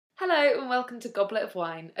Hello and welcome to Goblet of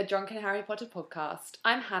Wine, a drunken Harry Potter podcast.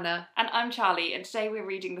 I'm Hannah. And I'm Charlie, and today we're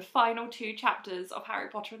reading the final 2 chapters of Harry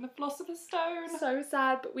Potter and the Philosopher's Stone. So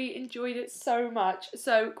sad, but we enjoyed it so much.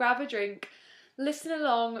 So grab a drink, listen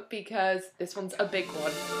along, because this one's a big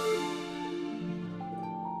one.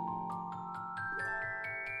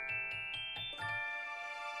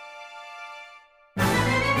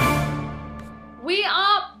 We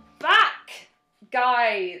are back,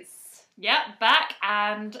 guys. Yeah, back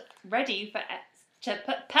and ready for the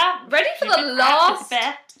last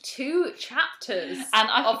 2 chapters and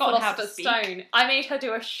I've of forgotten how to Philosopher's speak. Stone. I made her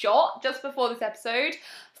do a shot just before this episode.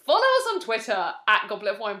 Follow us on Twitter at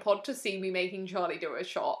Goblet of Wine Pod to see me making Charlie do a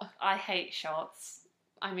shot. I hate shots.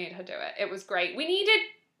 I made her do it. It was great.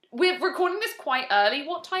 We're recording this quite early.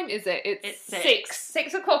 What time is it? It's 6.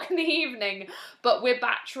 6 o'clock in the evening. But we're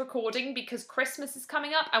batch recording because Christmas is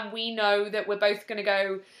coming up and we know that we're both going to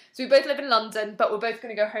go... So we both live in London, but we're both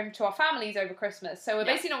going to go home to our families over Christmas. So we're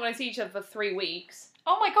basically not going to see each other for 3 weeks.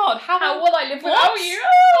 Oh my god, how will I live without you?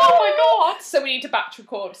 Oh my god! So we need to batch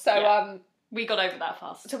record. So, we got over that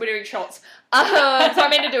fast. So we're doing shots. So I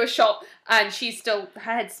made her do a shot, and she's still,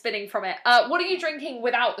 her head's spinning from it. What are you drinking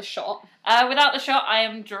without the shot? Without the shot, I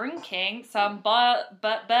am drinking some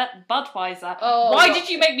Budweiser. Oh, Why did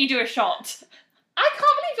you make me do a shot? I can't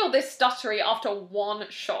believe you're this stuttery after 1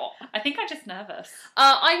 shot. I think I'm just nervous.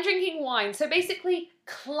 I'm drinking wine. So basically,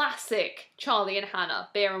 classic Charlie and Hannah,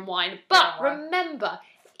 beer and wine. But remember,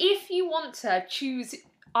 if you want to choose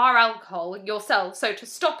our alcohol yourself, so to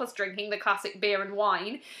stop us drinking the classic beer and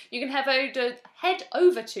wine, you can head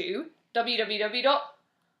over to www.patreon.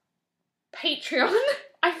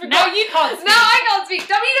 I forgot. Now you can't speak. Now I can't speak.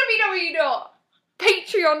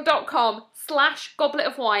 www.patreon.com/goblet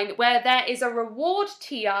of wine, where there is a reward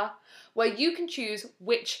tier where you can choose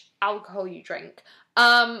which alcohol you drink.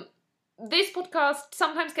 This podcast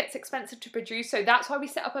sometimes gets expensive to produce, so that's why we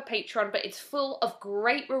set up a Patreon, but it's full of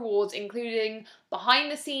great rewards, including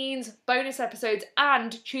behind the scenes, bonus episodes,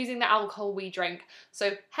 and choosing the alcohol we drink.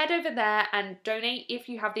 So head over there and donate if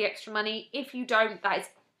you have the extra money. If you don't, that is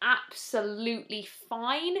absolutely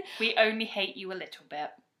fine. We only hate you a little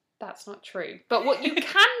bit. That's not true. But what you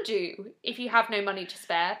can do if you have no money to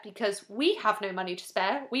spare, because we have no money to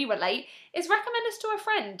spare, we relate, is recommend us to a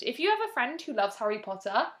friend. If you have a friend who loves Harry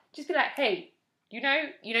Potter, just be like, hey, you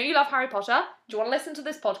know you love Harry Potter. Do you want to listen to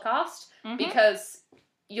this podcast? Mm-hmm. Because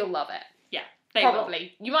you'll love it. Yeah,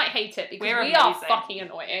 probably. You might hate it because we are fucking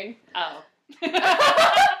annoying. Oh.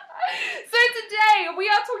 So today we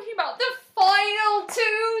are talking about the final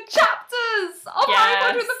 2 chapters of Harry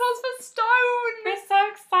Potter and the Philosopher's Stone. We're so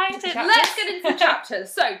excited. Let's get into the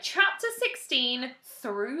chapters. So, chapter 16,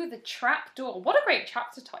 Through the Trapdoor. What a great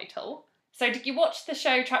chapter title. So, did you watch the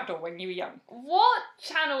show Trapdoor when you were young? What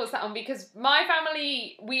channel was that on? Because my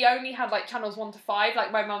family, we only had like channels 1 to 5.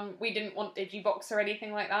 Like my mum, we didn't want Digibox or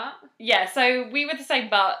anything like that. Yeah, so we were the same,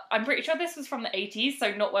 but I'm pretty sure this was from the 80s,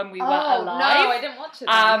 so not when we were alive. No, I didn't watch it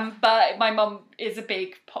then. But my mum is a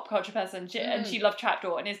big pop culture person, and she loved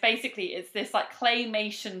Trapdoor, and it's this like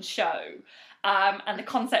claymation show. And the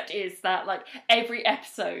concept is that, like, every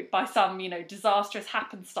episode, by some, disastrous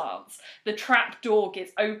happenstance, the trapdoor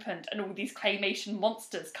gets opened and all these claymation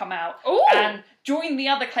monsters come out and join the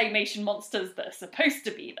other claymation monsters that are supposed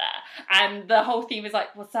to be there. And the whole theme is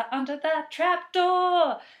like, what's that under that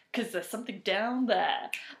trapdoor? Because there's something down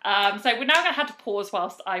there. So we're now going to have to pause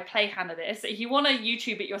whilst I play Hannah this. If you want to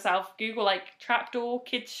YouTube it yourself, Google, like, Trapdoor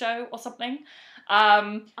Kids Show or something.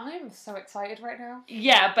 I'm so excited right now.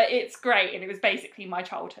 Yeah, but it's great, and it was basically my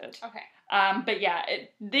childhood. Okay. But yeah,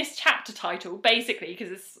 this chapter title, basically,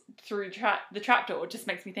 because it's through the trapdoor, just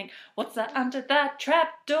makes me think, what's that under that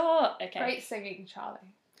trapdoor? Okay. Great singing,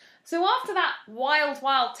 Charlie. So after that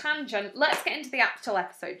wild tangent, let's get into the actual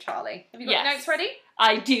episode, Charlie. Have you got your notes ready?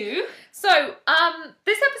 I do. So,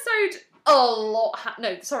 this episode,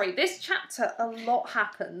 this chapter, a lot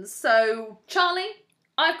happens. So, Charlie,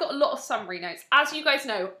 I've got a lot of summary notes. As you guys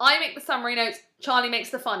know, I make the summary notes, Charlie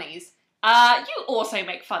makes the funnies. You also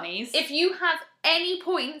make funnies. If you have any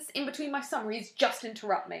points in between my summaries, just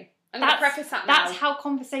interrupt me. I'm going to preface that now. That's how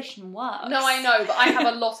conversation works. No, I know, but I have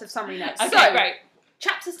a lot of summary notes. Okay, great.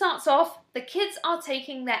 Chapter starts off, the kids are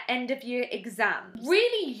taking their end-of-year exams.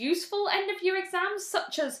 Really useful end-of-year exams,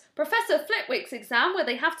 such as Professor Flitwick's exam, where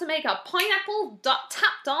they have to make a pineapple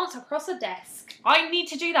tap dance across a desk. I need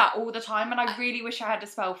to do that all the time, and I really wish I had a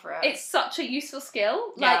spell for it. It's such a useful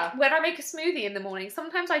skill. Like, when I make a smoothie in the morning,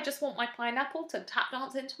 sometimes I just want my pineapple to tap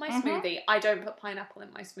dance into my smoothie. I don't put pineapple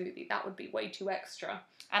in my smoothie. That would be way too extra.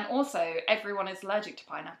 And also, everyone is allergic to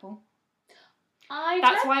pineapple.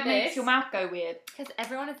 That's why it makes your mouth go weird. Because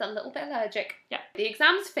everyone is a little bit allergic. Yeah. The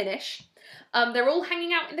exams finish. They're all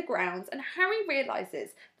hanging out in the grounds, and Harry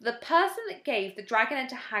realises the person that gave the dragon egg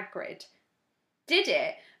to Hagrid did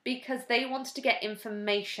it because they wanted to get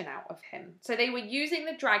information out of him. So they were using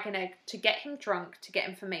the dragon egg to get him drunk, to get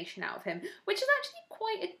information out of him, which is actually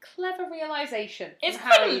quite a clever realisation. It's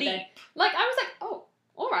quite a leap. Like, I was like, oh,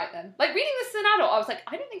 all right then. Like, reading this as an adult, I was like,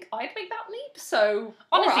 I don't think I'd make that leap, so...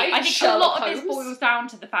 Honestly, right, I think Sherlock a lot of Holmes. this boils down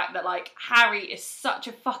to the fact that, like, Harry is such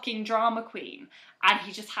a fucking drama queen, and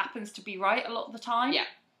he just happens to be right a lot of the time. Yeah.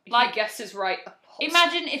 Like, he guesses right.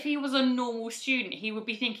 Imagine if he was a normal student, he would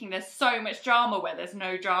be thinking there's so much drama where there's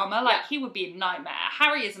no drama. Like, he would be a nightmare.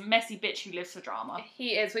 Harry is a messy bitch who lives for drama.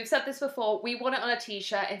 He is. We've said this before. We want it on a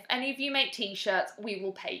t-shirt. If any of you make t-shirts, we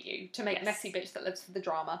will pay you to make messy bitch that lives for the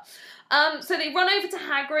drama. So they run over to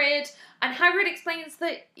Hagrid, and Hagrid explains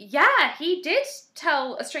that, yeah, he did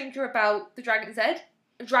tell a stranger about the dragon's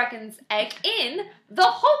egg in the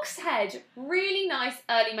Hogshead. Really nice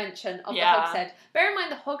early mention of the Hogshead. Bear in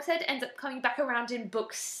mind, the Hogshead ends up coming back around in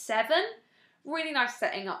book 7. Really nice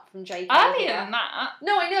setting up from J.K. Earlier than that.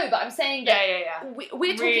 No, I know, but I'm saying that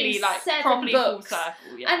we're really, talking like, 7 books. Full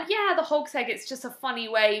circle, And the Hogshead, it's just a funny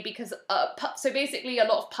way because, so basically a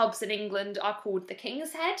lot of pubs in England are called the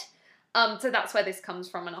King's Head. So that's where this comes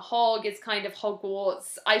from, and a hog is kind of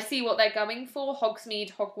Hogwarts. I see what they're going for,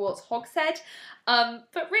 Hogsmeade, Hogwarts, Hogshead.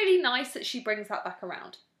 But really nice that she brings that back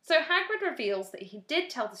around. So Hagrid reveals that he did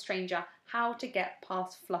tell the stranger how to get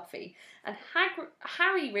past Fluffy, and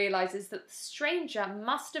Harry realises that the stranger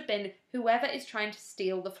must have been whoever is trying to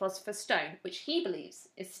steal the Philosopher's Stone, which he believes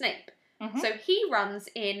is Snape. Mm-hmm. So he runs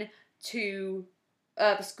in to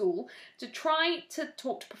the school to try to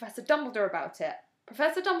talk to Professor Dumbledore about it.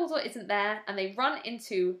 Professor Dumbledore isn't there, and they run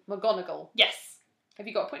into McGonagall. Yes. Have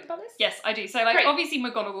you got a point about this? Yes, I do. So, like, obviously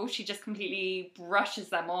McGonagall, she just completely brushes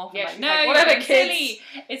them off. Yeah, like, she's no, like, whatever, you're kids. silly.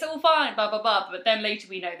 It's all fine, blah, blah, blah. But then later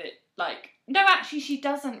we know that, like, no, actually, she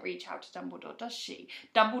doesn't reach out to Dumbledore, does she?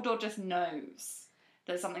 Dumbledore just knows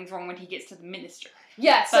that something's wrong when he gets to the Ministry.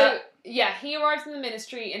 Yeah, so, he arrives in the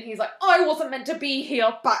Ministry, and he's like, I wasn't meant to be here,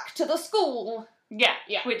 back to the school. Yeah.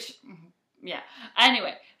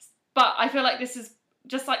 Anyway, but I feel like this is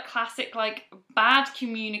just, like, classic, like, bad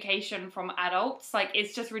communication from adults. Like,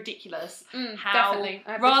 it's just ridiculous how, definitely.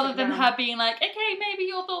 rather than her being like, okay, maybe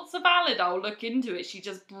your thoughts are valid, I'll look into it, she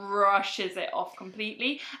just brushes it off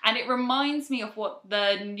completely. And it reminds me of what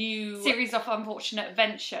the new Series of Unfortunate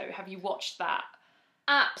Events show. Have you watched that?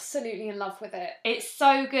 Absolutely in love with it. It's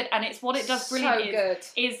so good, and it's what it does brilliantly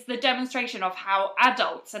is the demonstration of how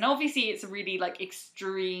adults, and obviously it's a really, like,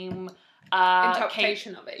 extreme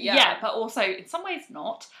interpretation of it, but also in some ways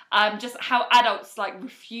not. Just how adults, like,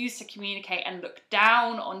 refuse to communicate and look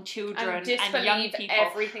down on children and young people,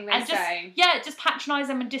 everything they say. Just patronise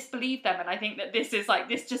them and disbelieve them. And I think that this is like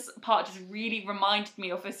this part just really reminded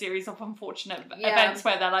me of a series of unfortunate events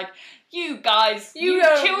where they're like, you guys, you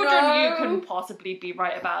children, know. You couldn't possibly be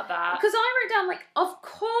right about that. Because I wrote down, like, of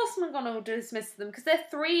course McGonagall dismissed them because they're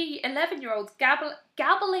 3 11-year-olds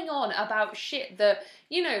gabbling on about shit that,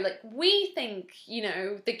 you know, like, we think, you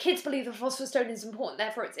know, the kids believe the Philosopher's Stone is important,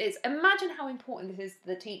 therefore it is. Imagine how important it is to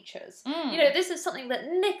the teachers. You know, this is something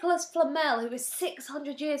that Nicholas Flamel, who is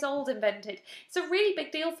 600 years old, invented. It's a really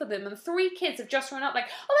big deal for them, and 3 kids have just run up like,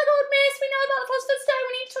 oh my god, miss, we know about the Philosopher's Stone,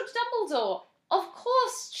 we need to talk to Dumbledore. Of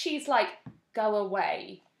course she's like, go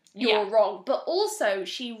away, you're wrong. But also,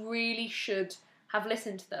 she really should have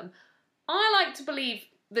listened to them. I like to believe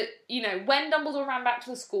that, you know, when Dumbledore ran back to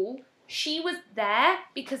the school, she was there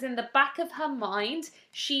because in the back of her mind,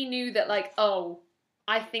 she knew that, like, oh,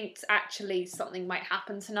 I think actually something might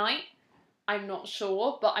happen tonight. I'm not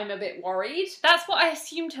sure, but I'm a bit worried. That's what I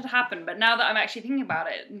assumed had happened, but now that I'm actually thinking about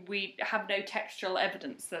it, we have no textual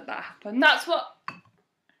evidence that happened. That's what...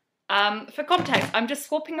 for context, I'm just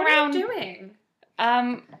swapping around... What are you doing?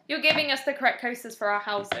 You're giving us the correct coasters for our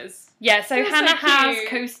houses. Yeah, so Hannah has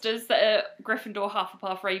coasters that are Gryffindor,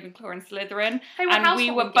 Hufflepuff, Ravenclaw and Slytherin. Hey, and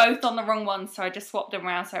we were both on the wrong ones, so I just swapped them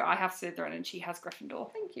around, so I have Slytherin and she has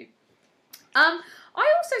Gryffindor. Thank you. I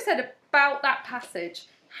also said about that passage,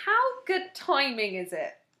 how good timing is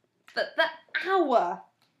it that the hour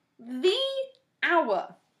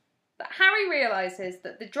that Harry realises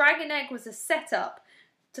that the dragon egg was a setup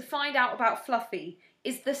to find out about Fluffy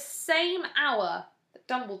is the same hour that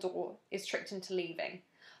Dumbledore is tricked into leaving.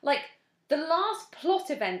 Like, the last plot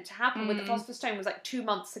event to happen with the Philosopher's Stone was like 2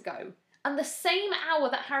 months ago. And the same hour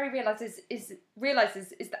that Harry realises is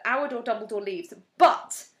the hour Dumbledore leaves.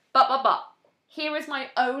 But, here is my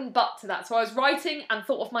own but to that. So I was writing and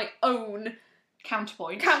thought of my own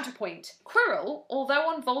Counterpoint. Quirrell, although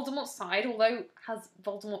on Voldemort's side, although has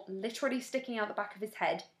Voldemort literally sticking out the back of his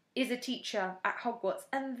head, is a teacher at Hogwarts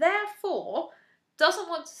and therefore doesn't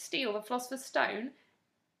want to steal the Philosopher's Stone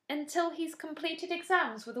until he's completed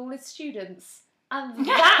exams with all his students. And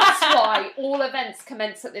that's why all events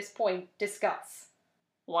commence at this point. Discuss.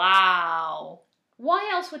 Wow. Why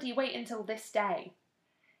else would he wait until this day?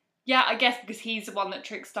 Yeah, I guess because he's the one that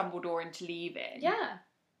tricks Dumbledore into leaving. Yeah.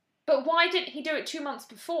 But why didn't he do it 2 months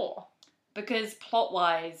before? Because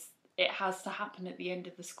plot-wise, it has to happen at the end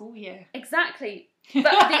of the school year. Exactly. But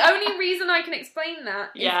the only reason I can explain that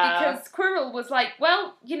is because Quirrell was like,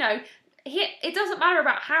 well, you know, it doesn't matter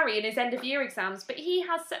about Harry and his end-of-year exams, but he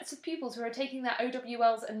has sets of pupils who are taking their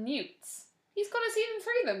OWLs and Newts. He's got to see them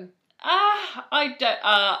through them.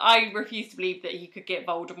 I refuse to believe that he could get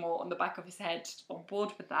Voldemort on the back of his head on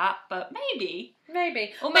board with that, but maybe.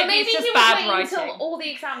 Or maybe it's just bad writing. Until all the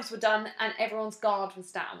exams were done and everyone's guard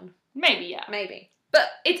was down. Maybe, yeah. Maybe. But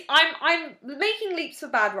I'm making leaps for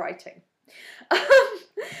bad writing.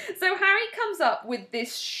 So Harry comes up with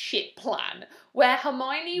this shit plan where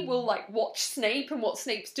Hermione will watch Snape and what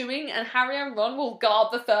Snape's doing, and Harry and Ron will guard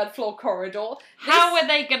the 3rd floor corridor. How are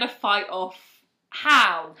they going to fight off?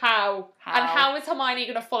 How? And how is Hermione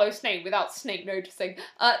going to follow Snape without Snape noticing?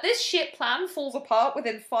 This shit plan falls apart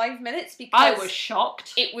within 5 minutes because... I was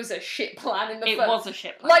shocked. It was a shit plan in the It first... was a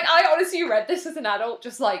shit plan. I honestly read this as an adult,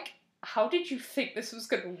 just how did you think this was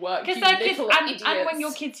going to work, Because they're kids, and when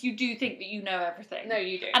you're kids, you do think that you know everything. No,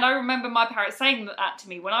 you do. And I remember my parents saying that to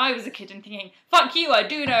me when I was a kid and thinking, fuck you, I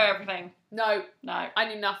do know everything. No. No. I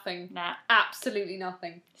knew nothing. Nah. Absolutely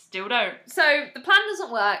nothing. Still don't. So, the plan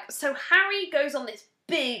doesn't work, so Harry goes on this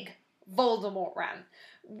big Voldemort rant,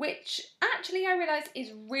 which actually I realise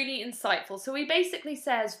is really insightful. So he basically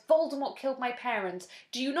says, Voldemort killed my parents.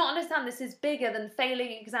 Do you not understand this is bigger than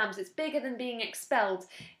failing exams? It's bigger than being expelled.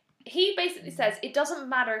 He basically says, it doesn't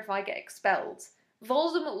matter if I get expelled.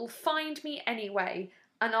 Voldemort will find me anyway,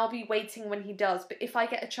 and I'll be waiting when he does, but if I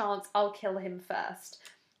get a chance, I'll kill him first.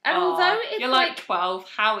 And although it's you're like 12,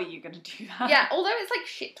 how are you going to do that? Yeah, although it's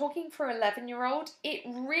shit talking for an 11-year-old, it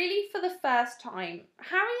really, for the first time,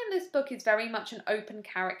 Harry in this book is very much an open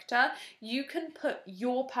character. You can put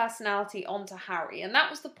your personality onto Harry, and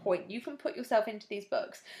that was the point. You can put yourself into these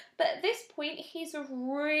books. But at this point, he's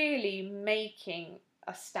really making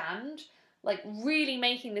a stand, really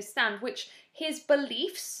making this stand, which his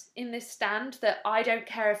beliefs in this stand that I don't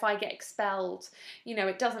care if I get expelled,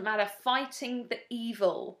 it doesn't matter, fighting the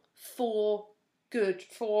evil for good,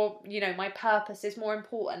 for, my purpose is more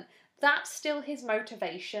important. That's still his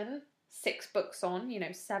motivation, 6 books on,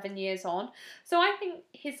 7 years on. So I think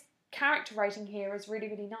his character writing here is really,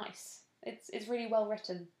 really nice. It's really well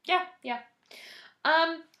written. Yeah.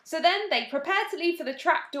 So then they prepare to leave for the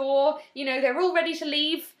trapdoor. They're all ready to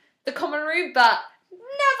leave the common room, but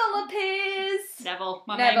Neville appears. Neville,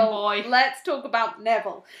 my main boy. Let's talk about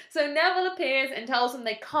Neville. So Neville appears and tells them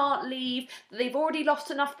they can't leave, that they've already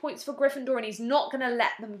lost enough points for Gryffindor and he's not going to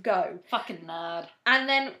let them go. Fucking nerd. And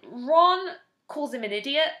then Ron calls him an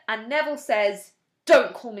idiot and Neville says,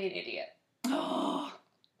 don't call me an idiot. Oh,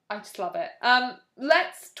 I just love it.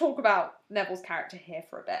 Let's talk about Neville's character here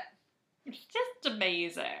for a bit. it's just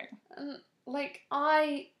amazing.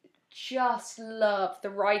 I just love the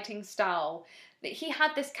writing style that he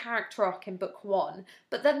had this character arc in book 1,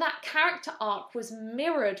 but then that character arc was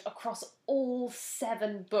mirrored across all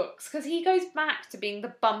 7 books, because he goes back to being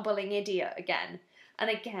the bumbling idiot again and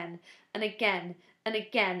again and again and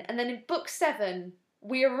again, and then in book 7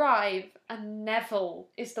 we arrive and Neville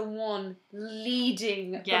is the one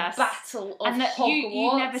leading the battle of and that Hogwarts.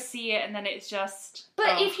 you never see it, and then it's just...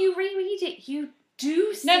 But if you reread it, you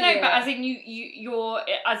do see No, it. but as in you're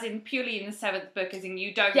as in purely in the 7th book, as in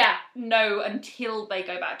you don't know until they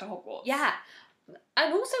go back to Hogwarts. Yeah.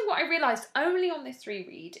 And also what I realised only on this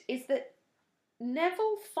reread is that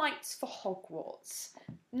Neville fights for Hogwarts.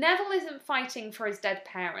 Neville isn't fighting for his dead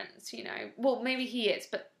parents, Well, maybe he is,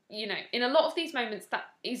 but, in a lot of these moments that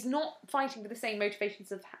is not fighting for the same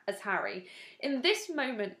motivations as Harry. In this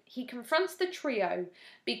moment, he confronts the trio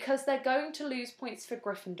because they're going to lose points for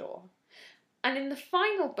Gryffindor. And in the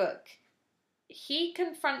final book, he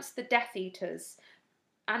confronts the Death Eaters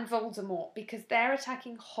and Voldemort because they're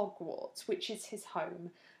attacking Hogwarts, which is his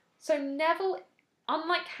home. So Neville,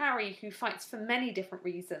 unlike Harry, who fights for many different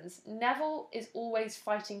reasons, Neville is always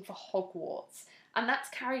fighting for Hogwarts. And that's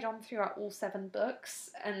carried on throughout all 7 books,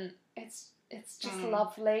 and it's just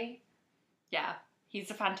lovely. Yeah,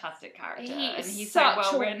 he's a fantastic character. He's and he's such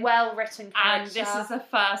so a well-written character. And this is the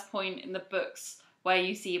first point in the books where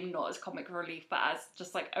you see him not as comic relief, but as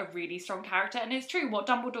just like a really strong character. And it's true, what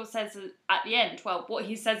Dumbledore says at the end, well, what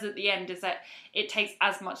he says at the end is that it takes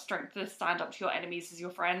as much strength to stand up to your enemies as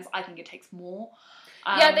your friends. I think it takes more.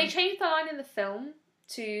 Yeah, they changed the line in the film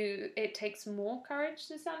to it takes more courage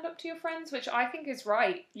to stand up to your friends, which I think is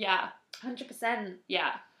right. Yeah. 100%.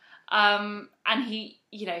 Yeah. And he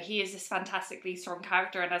is this fantastically strong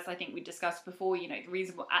character, and as I think we discussed before, the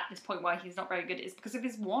reason at this point why he's not very good is because of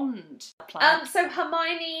his wand. So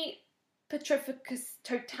Hermione Petrificus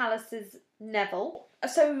Totalis' Neville.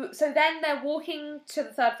 So then they're walking to the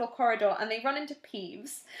third floor corridor and they run into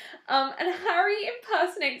Peeves. And Harry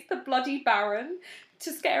impersonates the Bloody Baron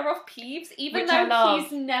to scare off Peeves, even though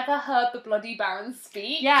he's never heard the Bloody Baron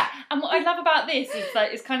speak. Yeah, and what I love about this is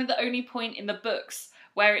that it's kind of the only point in the books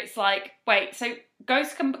where it's like, wait, so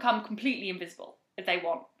ghosts can become completely invisible if they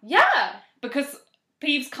want. Yeah. Because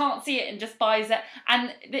Peeves can't see it and just buys it,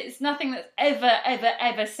 and it's nothing that's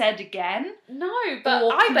ever said again. No, but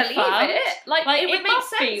I believe it. Like it would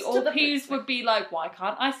make sense. Or Peeves would be like, why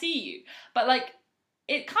can't I see you? But like,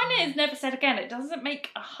 it kind of is never said again. It doesn't make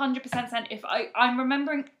 100% sense. If I'm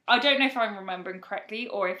remembering, I don't know if I'm remembering correctly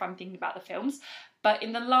or if I'm thinking about the films, but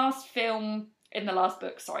in the last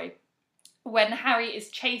book, when Harry is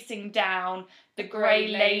chasing down the Grey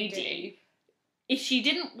Lady, if she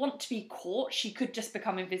didn't want to be caught, she could just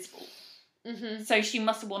become invisible. Mm-hmm. So she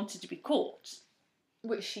must have wanted to be caught.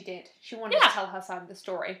 Which she did. She wanted to tell her side of the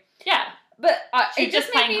story. Yeah. But it just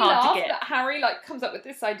made me laugh that Harry comes up with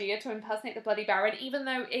this idea to impersonate the Bloody Baron, even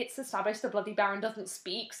though it's established the Bloody Baron doesn't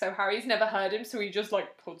speak, so Harry's never heard him, so he just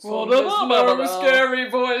puts on this low, scary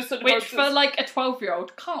voice. Which for a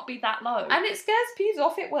 12-year-old can't be that low. And it scares Peeves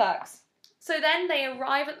off, it works. So then they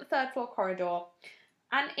arrive at the third floor corridor,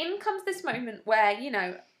 and in comes this moment where,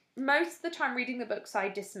 most of the time reading the books I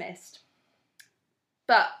dismissed.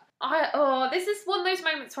 But this is one of those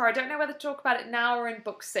moments where I don't know whether to talk about it now or in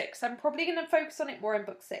book 6. I'm probably going to focus on it more in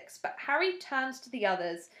book 6. But Harry turns to the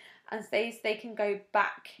others and says they can go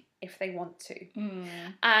back if they want to. Mm.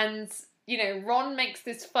 And, Ron makes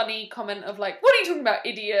this funny comment of what are you talking about,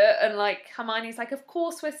 idiot? And Hermione's like, of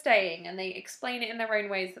course we're staying. And they explain it in their own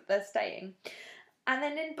ways that they're staying. And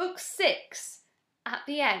then in book 6, at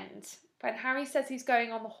the end, when Harry says he's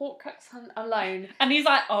going on the Horcrux hunt alone. And he's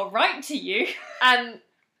like, all right to you. And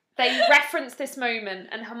they reference this moment,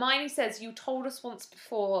 and Hermione says, you told us once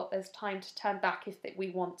before there's time to turn back if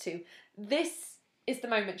we want to. This is the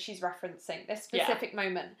moment she's referencing, this specific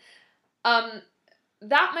moment.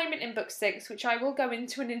 That moment in book 6, which I will go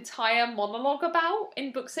into an entire monologue about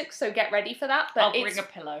in book 6, so get ready for that. But I'll bring a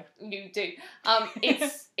pillow. You do.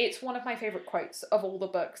 It's one of my favourite quotes of all the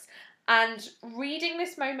books. And reading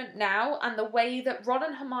this moment now and the way that Ron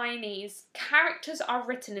and Hermione's characters are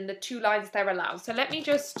written in the 2 lines they're allowed. So let me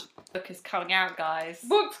just... Book is coming out, guys.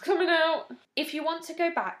 Book's coming out. If you want to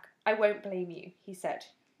go back, I won't blame you, he said.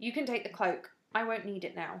 You can take the cloak. I won't need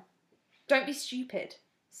it now. Don't be stupid,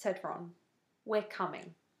 said Ron. We're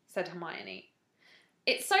coming, said Hermione.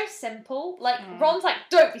 It's so simple. Ron's like,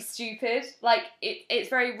 don't be stupid. It's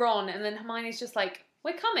very Ron. And then Hermione's just like,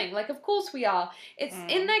 we're coming. Of course we are. It's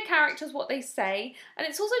in their characters what they say. And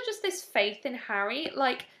it's also just this faith in Harry.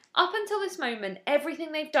 Up until this moment,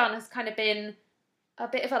 everything they've done has kind of been a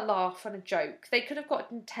bit of a laugh and a joke. They could have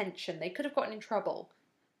gotten attention. They could have gotten in trouble.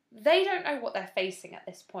 They don't know what they're facing at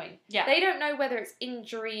this point. Yeah. They don't know whether it's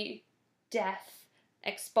injury, death,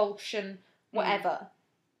 expulsion, whatever.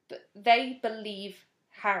 But they believe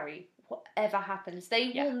Harry, whatever happens.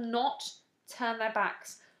 They will not turn their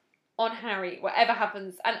backs on Harry, whatever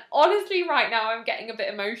happens. And honestly, right now, I'm getting a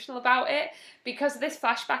bit emotional about it because of this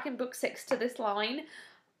flashback in book 6 to this line.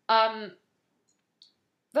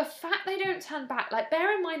 The fact they don't turn back,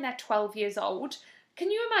 bear in mind they're 12 years old. Can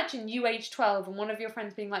you imagine you age 12 and one of your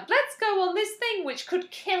friends being like, let's go on this thing which could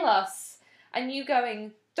kill us, and you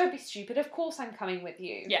going, don't be stupid, of course I'm coming with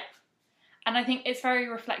you. Yeah. And I think it's very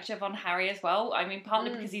reflective on Harry as well. I mean, partly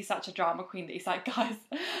because he's such a drama queen that he's like, guys,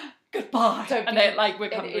 goodbye. And they're like, we're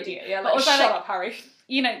coming with you. Yeah, shut up, Harry.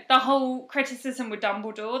 The whole criticism with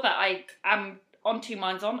Dumbledore that I am on 2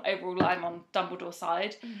 minds on. Overall, I'm on Dumbledore's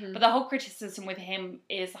side. Mm-hmm. But the whole criticism with him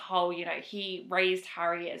is the whole, he raised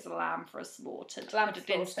Harry as a lamb for a slaughter, to put it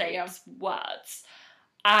in Snape's words.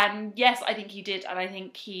 And yes, I think he did,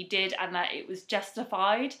 and that it was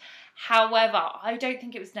justified. However, I don't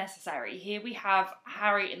think it was necessary. Here we have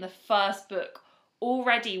Harry in the first book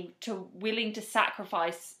already willing to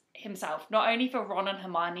sacrifice himself, not only for Ron and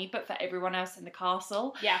Hermione, but for everyone else in the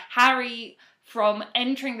castle. Yeah. Harry, from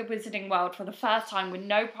entering the wizarding world for the first time with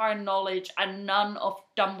no prior knowledge and none of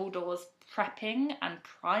Dumbledore's prepping and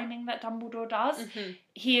priming that Dumbledore does. Mm-hmm.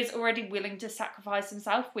 He is already willing to sacrifice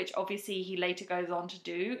himself, which obviously he later goes on to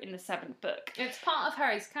do in the 7th book. It's part of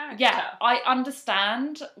Harry's character. Yeah, I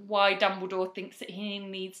understand why Dumbledore thinks that he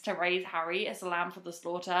needs to raise Harry as a lamb for the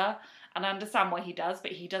slaughter, and I understand why he does,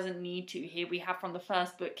 but he doesn't need to. Here we have from the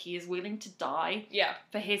first book, he is willing to die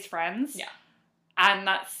for his friends. Yeah. And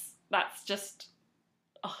that's just...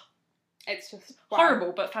 It's just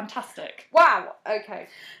horrible, but fantastic. Wow, okay.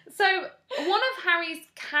 So, one of Harry's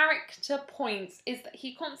character points is that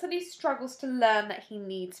he constantly struggles to learn that he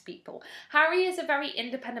needs people. Harry is a very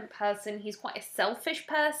independent person, he's quite a selfish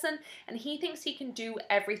person, and he thinks he can do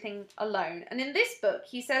everything alone. And in this book,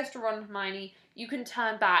 he says to Ron and Hermione, you can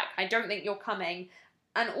turn back, I don't think you're coming.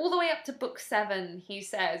 And all the way up to book 7, he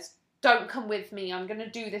says, don't come with me, I'm going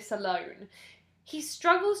to do this alone. He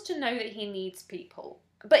struggles to know that he needs people.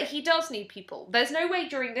 But he does need people. There's no way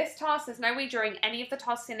during this task, there's no way during any of the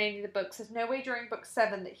tasks in any of the books, there's no way during book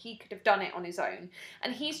 7 that he could have done it on his own.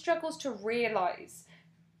 And he struggles to realise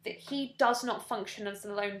that he does not function as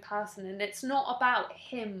a lone person, and it's not about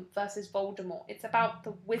him versus Voldemort. It's about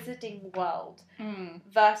the wizarding world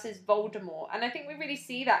versus Voldemort. And I think we really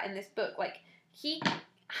see that in this book. Like,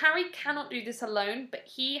 Harry cannot do this alone, but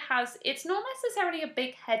he has... It's not necessarily a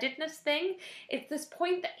big-headedness thing. It's this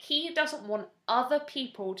point that he doesn't want other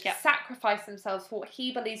people to sacrifice themselves for what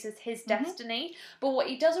he believes is his destiny. But what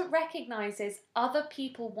he doesn't recognise is other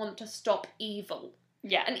people want to stop evil.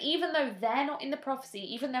 Yeah. And even though they're not in the prophecy,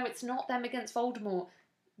 even though it's not them against Voldemort,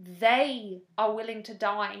 they are willing to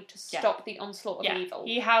die to stop the onslaught of evil.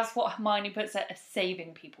 He has what Hermione puts at a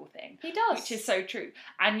saving people thing. He does. Which is so true.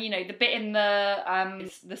 And, you know, the bit in the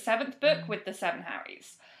 7th book with the 7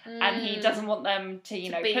 Harrys. And he doesn't want them to, you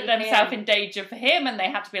know, put themselves in danger for him. And they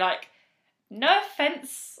have to be like, no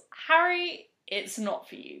offence, Harry, it's not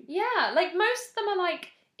for you. Yeah, like most of them are like,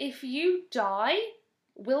 if you die,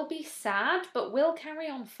 we'll be sad, but we'll carry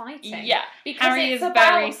on fighting. Yeah, because Harry it's is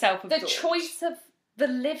about very self-absorbed. The choice of... the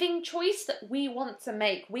living choice that we want to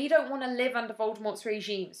make. We don't want to live under Voldemort's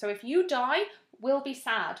regime. So if you die, we'll be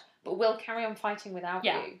sad, but we'll carry on fighting without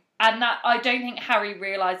you. And that, I don't think Harry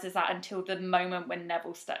realises that until the moment when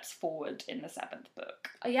Neville steps forward in the 7th book.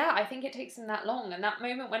 Yeah, I think it takes him that long. And that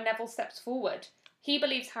moment when Neville steps forward, he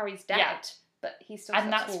believes Harry's dead, but he still steps forward.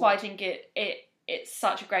 And that's why I think it's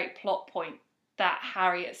such a great plot point that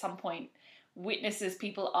Harry at some point witnesses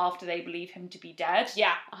people after they believe him to be dead.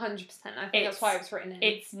 Yeah, 100%. I think that's why it was written in.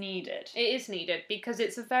 It's needed. It is needed because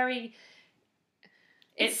it's a very...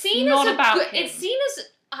 It's seen not as about him. It's seen as,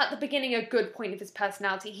 at the beginning, a good point of his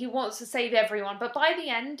personality. He wants to save everyone, but by the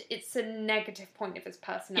end, it's a negative point of his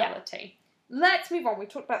personality. Yeah. Let's move on. We've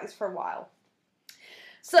talked about this for a while.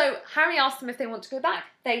 So, Harry asks them if they want to go back.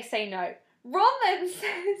 They say no. Ron then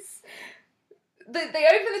says... They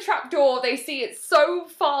open the trapdoor, they see it so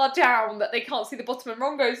far down that they can't see the bottom, and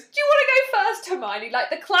Ron goes, do you want to go first, Hermione? Like,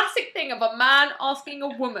 the classic thing of a man asking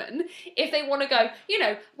a woman if they want to go. You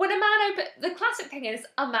know, when a man the classic thing is,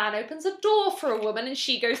 a man opens a door for a woman and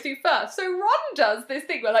she goes through first. So Ron does this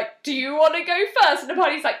thing where, like, do you want to go first? And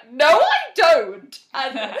Hermione's like, no, I don't.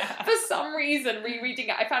 And for some reason, rereading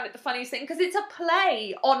it, I found it the funniest thing, because it's a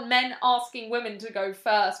play on men asking women to go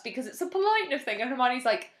first, because it's a politeness thing, and Hermione's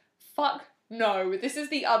like, fuck no, this is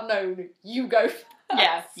the unknown. You go first.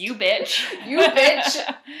 Yeah, you bitch. You bitch.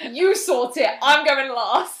 You sort it. I'm going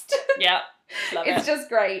last. Yeah, love it. It's just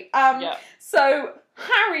great. So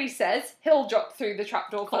Harry says he'll drop through the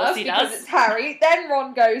trapdoor first because it's Harry. Then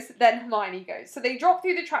Ron goes. Then Hermione goes. So they drop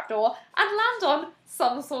through the trapdoor and land on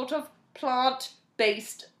some sort of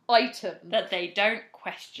plant-based item that they don't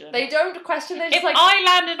question. They don't question. They're just if I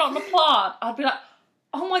landed on a plant, I'd be like,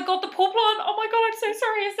 oh my god, the poor plant. Oh my god, I'm so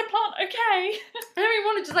sorry. Is the plant okay? Harry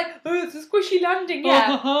wanted just like, oh, it's a squishy landing,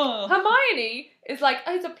 yeah. Hermione is like,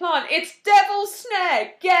 oh, it's a plant. It's Devil's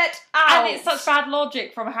Snare. Get out. And it's such bad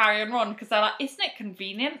logic from Harry and Ron, because they're like, isn't it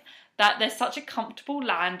convenient that there's such a comfortable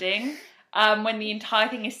landing when the entire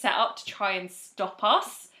thing is set up to try and stop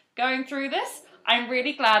us going through this? I'm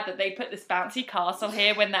really glad that they put this bouncy castle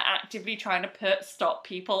here when they're actively trying to stop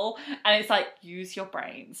people. And it's like, use your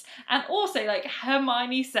brains. And also, like,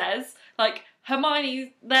 Hermione says, like,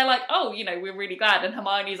 they're like, oh, you know, we're really glad. And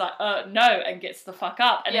Hermione's like, no, and gets the fuck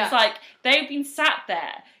up. And it's like, they've been sat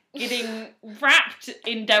there getting wrapped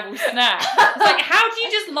in Devil's Snare. It's like, how do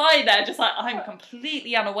you just lie there just like, I'm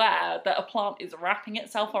completely unaware that a plant is wrapping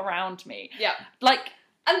itself around me? Yeah. Like,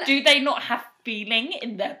 do they not have feeling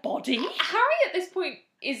in their body? Harry at this point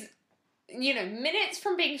is, you know, minutes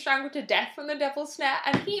from being strangled to death from the Devil's Snare,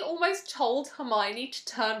 and he almost told Hermione to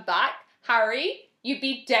turn back. Harry, you'd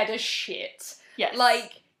be dead as shit. Yes.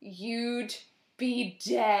 Like, you'd be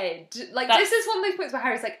dead. Like, That's- this is one of those points where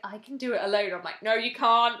Harry's like, I can do it alone. I'm like, no, you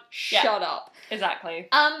can't. Shut up. Exactly.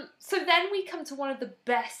 So then we come to one of the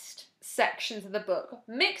best sections of the book,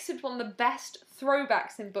 mixed with one of the best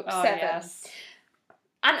throwbacks in book 7. Yes.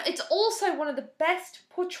 And it's also one of the best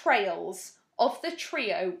portrayals of the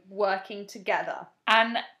trio working together.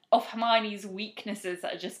 And of Hermione's weaknesses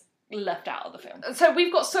that are just left out of the film. So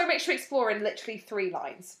we've got so much to explore in literally 3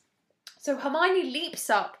 lines. So Hermione leaps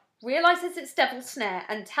up, realises it's Devil's Snare,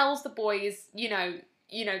 and tells the boys, you know,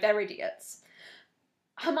 they're idiots.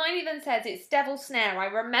 Hermione then says, it's Devil's Snare, I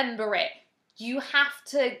remember it. You have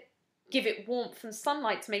to give it warmth and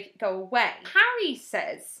sunlight to make it go away. Harry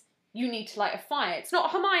says, you need to light a fire. It's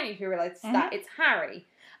not Hermione who realises that, it's Harry.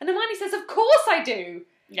 And Hermione says, of course I do.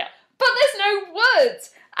 Yeah. But there's no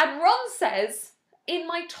words. And Ron says, in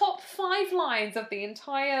my top 5 lines of the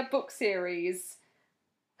entire book series,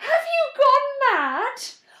 have you gone mad?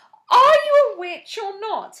 Are you a witch or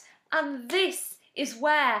not? And this is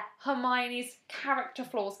where Hermione's character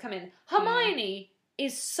flaws come in. Hermione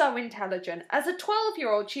is so intelligent. As a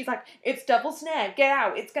 12-year-old, she's like, it's Devil's Snare, get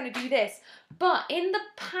out, it's going to do this. But in the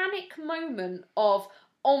panic moment of,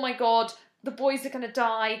 oh my god, the boys are going to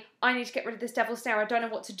die, I need to get rid of this Devil's Snare, I don't know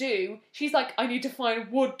what to do, she's like, I need to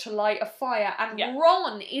find wood to light a fire. And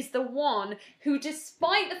Ron is the one who,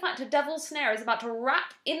 despite the fact a Devil's Snare is about to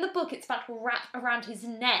wrap, in the book it's about to wrap around his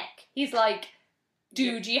neck, he's like,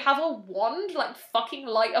 dude, do you have a wand? Like, fucking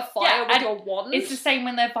light a fire with your wand? It's the same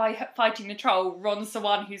when they're fighting the troll. Ron's the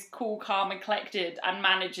one who's cool, calm and collected and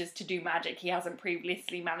manages to do magic he hasn't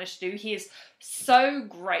previously managed to do. He is so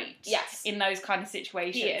great in those kind of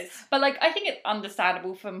situations. He is. But, like, I think it's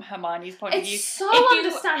understandable from Hermione's point of view. It's so if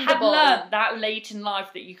understandable. you had learned that late in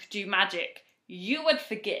life that you could do magic, you would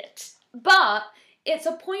forget. But it's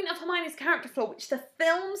a point of Hermione's character flaw which the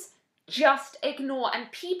films just ignore,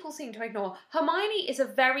 and people seem to ignore. Hermione is a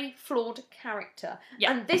very flawed character,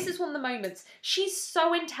 and this is one of the moments. She's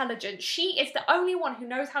so intelligent. She is the only one who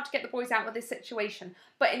knows how to get the boys out of this situation,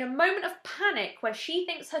 but in a moment of panic where she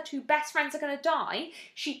thinks her 2 best friends are going to die,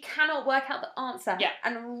 she cannot work out the answer.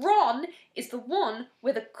 And Ron is the one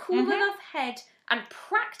with a cool enough head and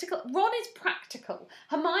practical. Ron is practical.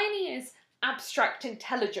 Hermione is abstract,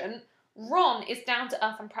 intelligent. Ron is down to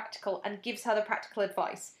earth and practical and gives her the practical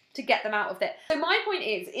advice to get them out of it. So my point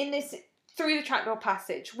is, in this, through the Trapdoor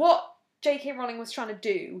passage, what J.K. Rowling was trying to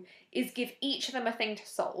do is give each of them a thing to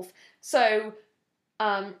solve. So,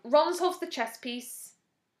 Ron solves the chess piece,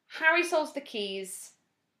 Harry solves the keys,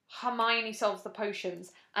 Hermione solves the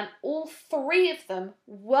potions, and all 3 of them,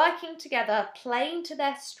 working together, playing to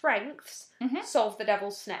their strengths, solve the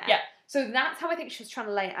Devil's Snare. Yeah. So that's how I think she was trying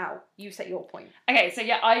to lay it out. You set your point. Okay, so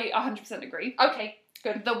I 100% agree. Okay.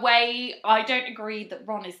 Good. The way I don't agree that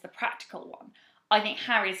Ron is the practical one. I think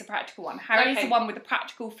Harry is the practical one. Harry's the one with the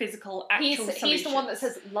practical, physical, actual solutions. He's the one that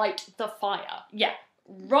says, light the fire. Yeah.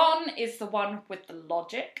 Ron is the one with the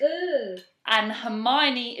logic. And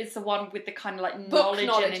Hermione is the one with the kind of like knowledge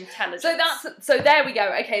and intelligence. So there we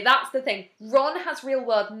go. Okay, that's the thing. Ron has real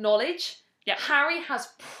world knowledge. Yeah. Harry has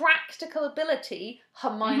practical ability.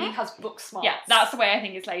 Hermione has book smarts. Yeah, that's the way I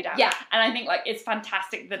think it's laid out. Yeah. And I think like it's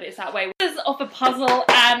fantastic that it's that way. It's of a puzzle,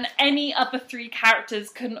 and any other 3 characters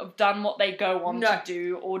couldn't have done what they go on to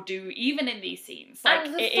do or do even in these scenes. Like,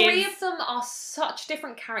 and the 3 of them are such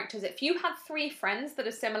different characters. If you had 3 friends that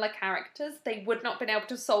are similar characters, they would not have been able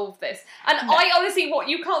to solve this. And I honestly, what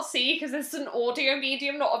you can't see, because this is an audio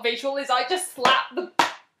medium, not a visual, is I just slapped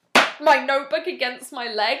my notebook against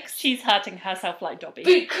my legs. She's hurting herself like Dobby.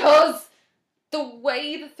 Because the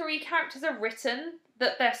way the 3 characters are written,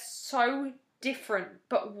 that they're so different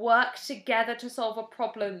but work together to solve a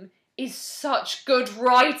problem, is such good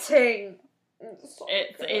writing.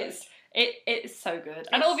 It's so good.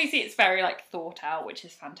 And obviously it's very like thought out, which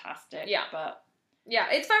is fantastic. Yeah. But yeah,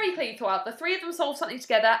 it's very clearly thought out. The 3 of them solve something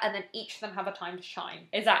together and then each of them have a time to shine.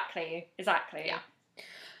 Exactly. Yeah.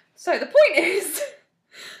 So the point is,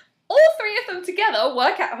 all 3 of them together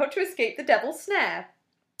work out how to escape the Devil's Snare.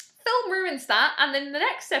 Film ruins that, and then in the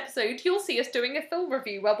next episode you'll see us doing a film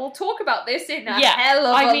review where we'll talk about this in a hell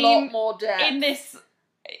of a lot more depth.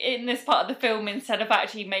 In this part of the film, instead of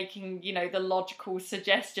actually making, you know, the logical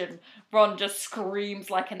suggestion, Ron just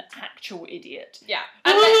screams like an actual idiot. Yeah.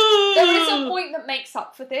 And there is a point that makes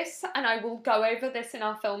up for this, and I will go over this in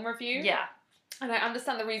our film review. Yeah. And I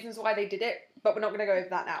understand the reasons why they did it, but we're not going to go over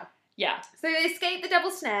that now. Yeah. So they escape the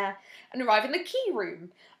Devil's Snare and arrive in the key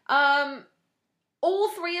room. All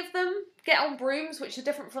 3 of them get on brooms, which are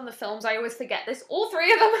different from the films. I always forget this. All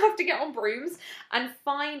 3 of them have to get on brooms and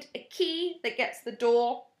find a key that gets the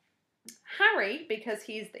door Harry, because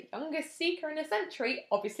he's the youngest Seeker in a century,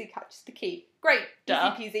 obviously catches the key. Great.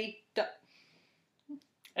 Duh. Easy peasy. Duh.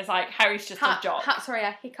 It's like, Harry's just a jock. Sorry,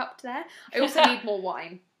 I hiccuped there. I also need more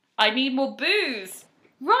wine. I need more booze.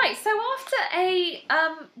 Right, so after a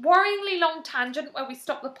worryingly long tangent where we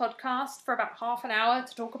stopped the podcast for about half an hour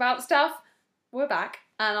to talk about stuff, we're back,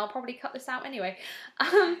 and I'll probably cut this out anyway.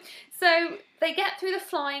 So they get through the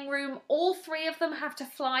flying room. All three of them have to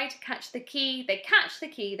fly to catch the key. They catch the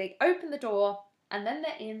key, they open the door, and then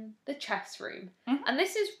they're in the chess room. Mm-hmm. And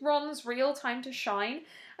this is Ron's real time to shine.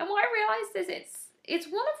 And what I realised is it's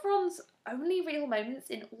one of Ron's only real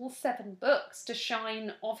moments in all 7 books to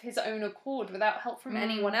shine of his own accord without help from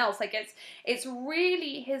anyone else. Like, it's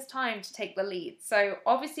really his time to take the lead. So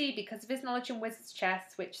obviously, because of his knowledge in Wizard's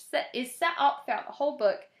chess, which is set up throughout the whole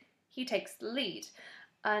book, he takes the lead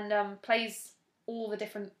and plays all the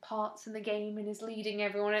different parts in the game and is leading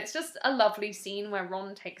everyone. It's just a lovely scene where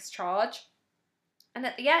Ron takes charge. And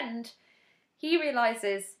at the end, he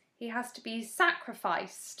realises he has to be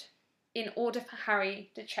sacrificed in order for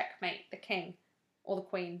Harry to checkmate the king or the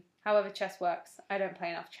queen, however chess works. I don't play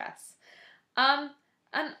enough chess. And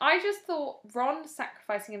I just thought Ron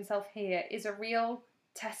sacrificing himself here is a real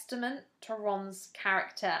testament to Ron's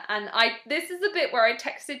character. And this is the bit where I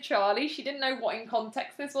texted Charlie. She didn't know what in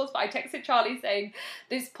context this was, but I texted Charlie saying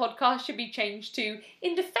this podcast should be changed to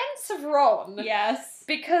In Defense of Ron. Yes.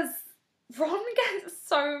 Because Ron gets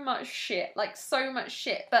so much shit,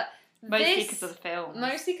 but mostly because of the films.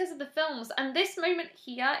 Mostly because of the films. And this moment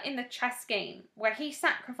here in the chess game, where he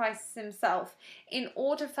sacrifices himself in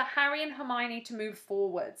order for Harry and Hermione to move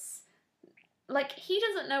forwards. Like, he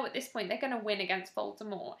doesn't know at this point they're going to win against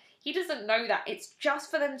Voldemort. He doesn't know that. It's just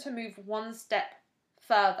for them to move one step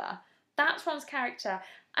further. That's Ron's character.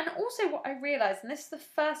 And also what I realised, and this is the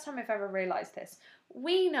first time I've ever realised this,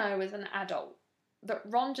 we know as an adult that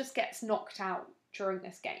Ron just gets knocked out during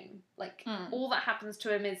this game. Like, all that happens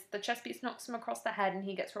to him is the chess piece knocks him across the head and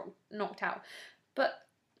he gets knocked out. But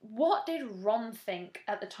what did Ron think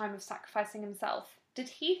at the time of sacrificing himself? Did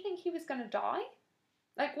he think he was going to die?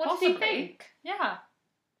 Like, what did he think? Yeah.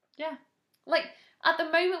 Yeah. Like, at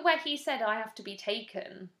the moment where he said, I have to be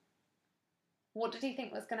taken, what did he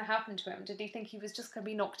think was going to happen to him? Did he think he was just going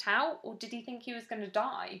to be knocked out? Or did he think he was going to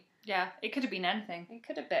die? Yeah, it could have been anything. It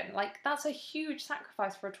could have been. Like, that's a huge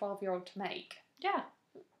sacrifice for a 12-year-old to make. Yeah.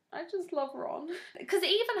 I just love Ron. Because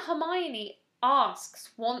even Hermione asks,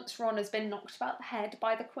 once Ron has been knocked about the head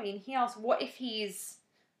by the Queen, he asks, what if he's...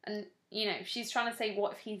 And, you know, she's trying to say,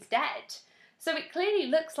 what if he's dead? So it clearly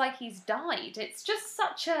looks like he's died. It's just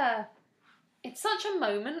such a... It's such a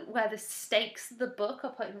moment where the stakes of the book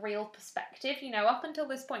are put in real perspective. You know, up until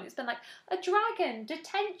this point, it's been like, a dragon,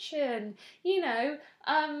 detention, you know,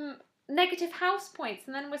 negative house points.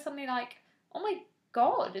 And then we're suddenly like, oh my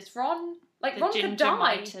God, is Ron... Like, Ron could die. The ginger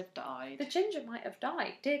might have died. The ginger might have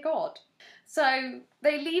died, dear God. So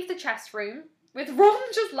they leave the chess room with Ron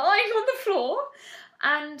just lying on the floor,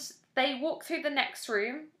 and they walk through the next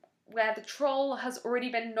room where the troll has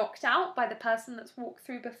already been knocked out by the person that's walked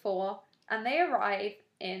through before, and they arrive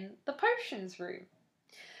in the potions room.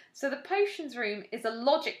 So the potions room is a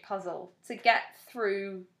logic puzzle to get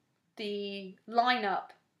through the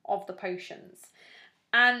lineup of the potions.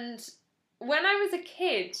 And when I was a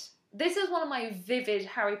kid, this is one of my vivid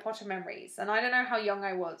Harry Potter memories, and I don't know how young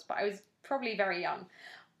I was, but I was probably very young.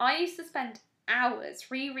 I used to spend hours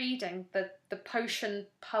rereading the potion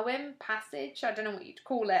poem passage, I don't know what you'd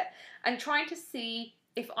call it, and trying to see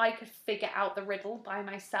if I could figure out the riddle by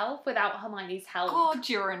myself without Hermione's help. God,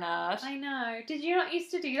 you're a nerd. I know. Did you not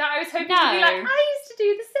used to do that? I was hoping to No. be like, I used to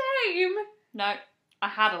do the same. No, I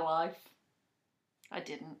had a life. I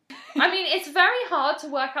didn't. I mean, it's very hard to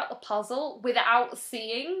work out the puzzle without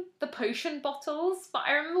seeing the potion bottles, but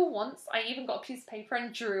I remember once I even got a piece of paper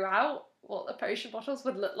and drew out what the potion bottles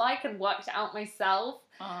would look like and worked it out myself,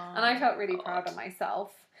 and I felt really proud of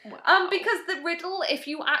myself. Wow. Because the riddle, if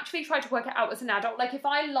you actually tried to work it out as an adult, like if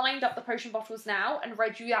I lined up the potion bottles now and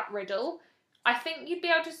read you that riddle, I think you'd be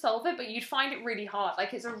able to solve it, but you'd find it really hard.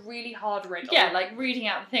 Like, it's a really hard riddle. Yeah, like reading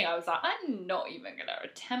out the thing, I was like, I'm not even going to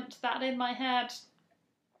attempt that in my head.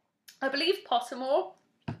 I believe Pottermore,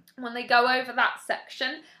 when they go over that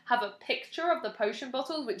section, have a picture of the potion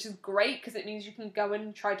bottles, which is great because it means you can go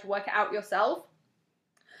and try to work it out yourself.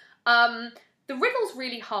 The riddle's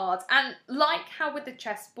really hard, and like how with the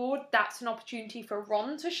chessboard, that's an opportunity for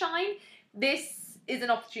Ron to shine, this is an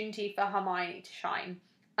opportunity for Hermione to shine.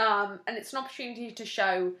 And it's an opportunity to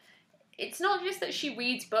show, it's not just that she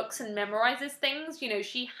reads books and memorises things, you know,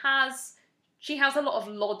 she has a lot of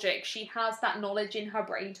logic. She has that knowledge in her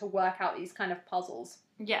brain to work out these kind of puzzles.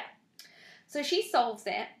 Yeah. So she solves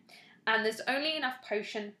it, and there's only enough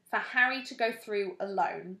potion for Harry to go through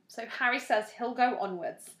alone. So Harry says he'll go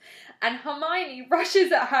onwards. And Hermione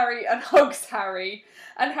rushes at Harry and hugs Harry.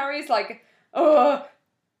 And Harry's like, oh,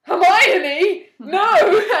 Hermione, no!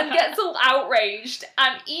 And gets all outraged.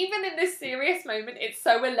 And even in this serious moment, it's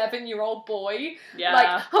so 11-year-old boy. Yeah.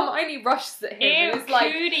 Like, Hermione rushes at him and is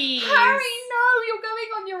like, cooties. Harry, no, you're going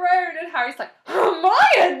on your own. And Harry's like,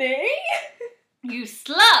 Hermione? You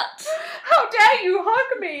slut! How dare you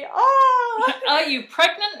hug me? Oh! Are you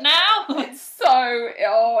pregnant now? It's so,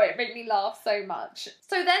 it made me laugh so much.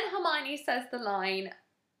 So then Hermione says the line,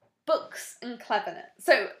 books and cleverness.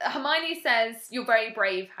 So Hermione says, you're very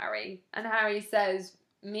brave, Harry. And Harry says,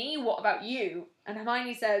 me? What about you? And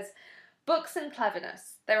Hermione says, books and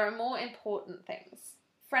cleverness. There are more important things.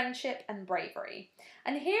 Friendship and bravery.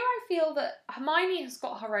 And here I feel that Hermione has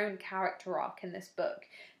got her own character arc in this book.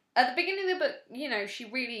 At the beginning of the book, you know,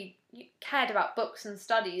 she really cared about books and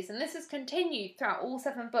studies, and this has continued throughout all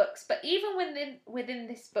 7 books. But even within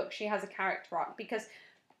this book, she has a character arc, because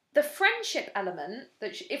the friendship element,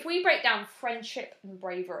 if we break down friendship and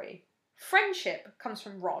bravery, friendship comes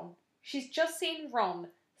from Ron. She's just seen Ron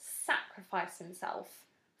sacrifice himself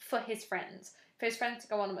for his friends to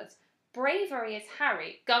go onwards. Bravery is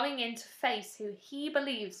Harry going in to face who he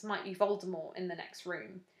believes might be Voldemort in the next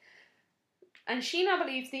room. And she now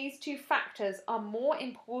believes these 2 factors are more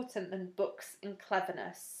important than books and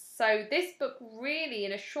cleverness. So this book really,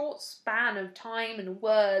 in a short span of time and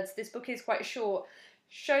words, this book is quite short,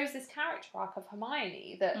 shows this character arc of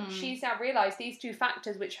Hermione, that she's now realised these 2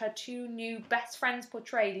 factors which her 2 new best friends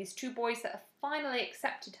portray, these 2 boys that have finally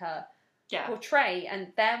accepted her portray, and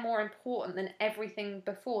they're more important than everything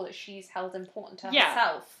before that she's held important to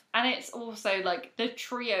herself. And it's also, like, the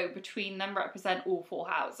trio between them represent all 4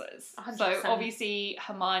 houses. 100%. So, obviously,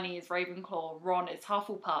 Hermione is Ravenclaw, Ron is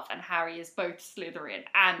Hufflepuff, and Harry is both Slytherin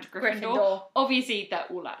and Gryffindor. Obviously, they're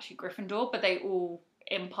all actually Gryffindor, but they all,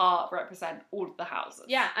 in part, represent all of the houses.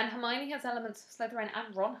 Yeah, and Hermione has elements of Slytherin,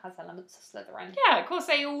 and Ron has elements of Slytherin. Yeah, of course,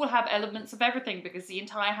 they all have elements of everything, because the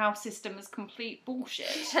entire house system is complete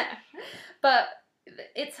bullshit. Yeah. But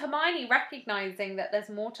it's Hermione recognising that there's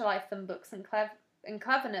more to life than books and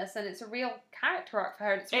cleverness, and it's a real character arc for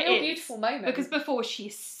her, and it's a real beautiful moment. Because before,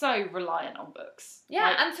 she's so reliant on books.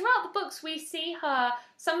 Yeah, and throughout the books we see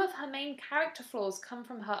some of her main character flaws come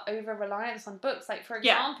from her over-reliance on books. Like, for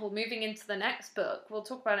example, moving into the next book, we'll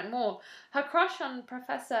talk about it more, her crush on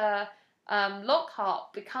Professor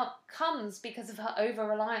Lockhart comes because of her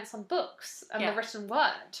over-reliance on books and the written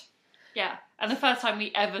word. Yeah, and the first time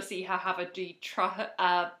we ever see her have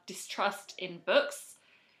a distrust in books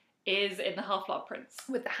is in the Half-Blood Prince.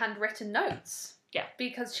 With the handwritten notes. Yeah.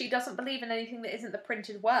 Because she doesn't believe in anything that isn't the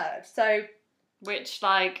printed word, so... Which,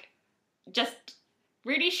 like, just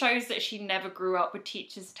really shows that she never grew up with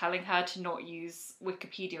teachers telling her to not use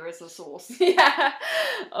Wikipedia as a source. Yeah.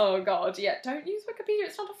 Oh, God, yeah. Don't use Wikipedia,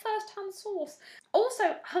 it's not a first-hand source.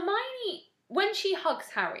 Also, Hermione, when she hugs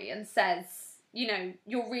Harry and says, you know,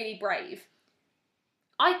 you're really brave,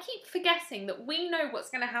 I keep forgetting that we know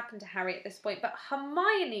what's going to happen to Harry at this point, but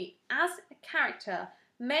Hermione, as a character,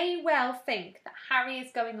 may well think that Harry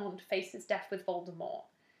is going on to face his death with Voldemort.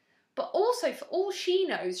 But also, for all she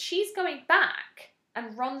knows, she's going back,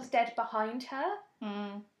 and Ron's dead behind her.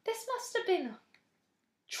 This must have been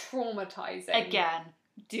traumatising. Again,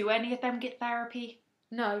 do any of them get therapy?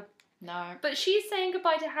 No. No. But she's saying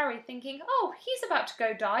goodbye to Harry, thinking, oh, he's about to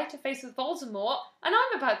go die to face with Voldemort, and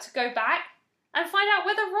I'm about to go back and find out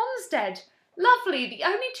whether Ron's dead. Lovely, the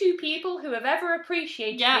only 2 people who have ever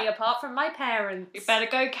appreciated me apart from my parents. You better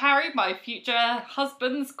go carry my future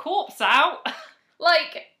husband's corpse out.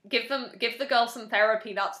 Like, give the girl some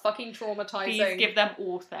therapy, that's fucking traumatising. Please give them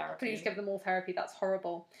all therapy. Please give them all therapy, that's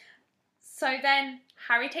horrible. So then,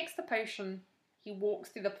 Harry takes the potion, he walks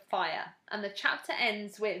through the fire, and the chapter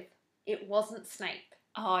ends with, it wasn't Snape.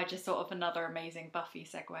 Oh, I just thought of another amazing Buffy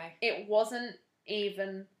segue. It wasn't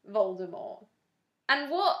even Voldemort. And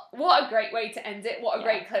what a great way to end it. What a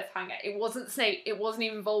great cliffhanger. It wasn't Snape. It wasn't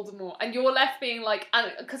even Voldemort. And you're left being like,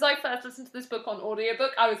 because I first listened to this book on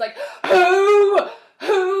audiobook, I was like,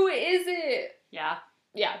 who is it? Yeah.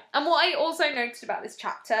 Yeah. And what I also noticed about this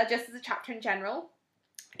chapter, just as a chapter in general,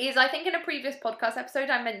 is I think in a previous podcast episode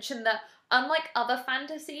I mentioned that unlike other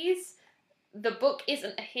fantasies, the book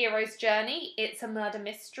isn't a hero's journey, it's a murder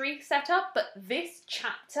mystery setup, but this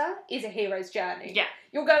chapter is a hero's journey. Yeah.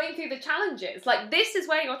 You're going through the challenges. Like, this is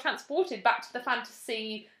where you're transported back to the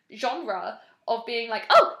fantasy genre of being like,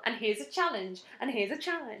 oh, and here's a challenge, and here's a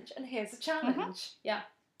challenge, and here's a challenge. Mm-hmm. Yeah.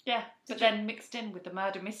 Yeah, but then mixed in with the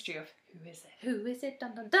murder mystery of who is it? Who is it?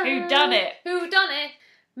 Dun, dun, dun. Who done it? Who done it?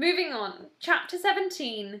 Moving on. Chapter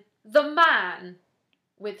 17. The Man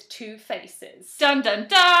with Two Faces. Dun dun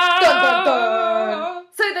dun! Dun dun dun!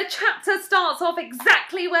 So the chapter starts off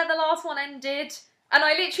exactly where the last one ended. And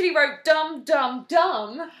I literally wrote dum dum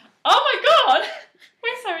dum. Oh my god!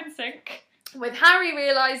 We're so in sync. With Harry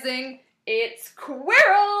realising it's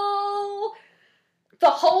Quirrell. The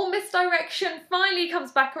whole misdirection finally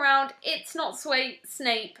comes back around. It's not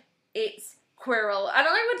Snape, it's Quirrell. And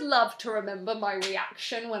I would love to remember my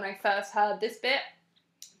reaction when I first heard this bit.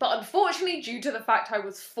 But unfortunately, due to the fact I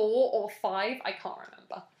was 4 or 5, I can't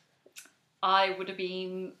remember. I would have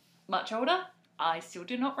been much older. I still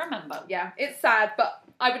do not remember. Yeah, it's sad, but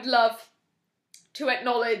I would love to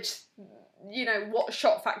acknowledge, you know, what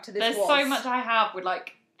shock factor this was. There's so much I have with,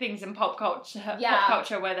 like, things in pop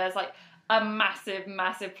culture where there's, like, a massive,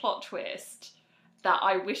 massive plot twist that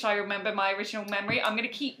I wish I remember my original memory. I'm going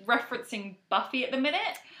to keep referencing Buffy at the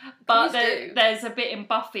minute, but there's a bit in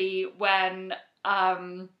Buffy when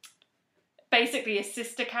basically a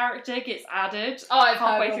sister character gets added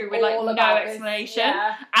halfway through with like no explanation.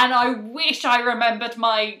 Yeah. And I wish I remembered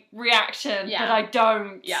my reaction, but I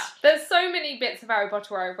don't. Yeah. There's so many bits of Harry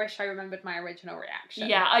Potter where I wish I remembered my original reaction.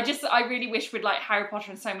 Yeah, I really wish with like Harry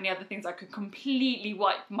Potter and so many other things I could completely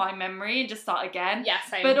wipe my memory and just start again. Yeah,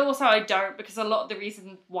 same. But also I don't, because a lot of the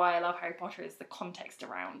reason why I love Harry Potter is the context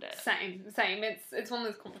around it. Same. It's one of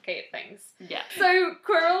those complicated things. Yeah. So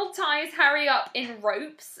Quirrell ties Harry up in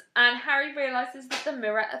ropes, and Harry realises that the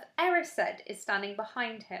Mirror of Erised is standing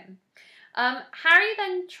behind him. Harry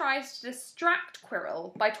then tries to distract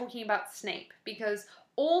Quirrell by talking about Snape, because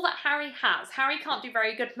all that Harry can't do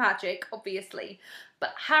very good magic, obviously,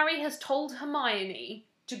 but Harry has told Hermione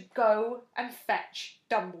to go and fetch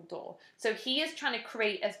Dumbledore. So he is trying to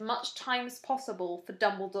create as much time as possible for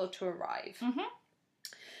Dumbledore to arrive. Mm-hmm.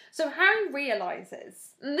 So Harry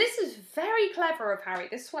realises, and this is very clever of Harry,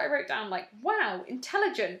 this is what I wrote down, like, wow,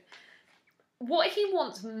 intelligent. What he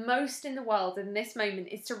wants most in the world in this moment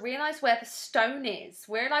is to realise where the stone is.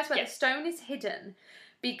 Realise where the stone is hidden.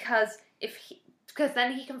 Because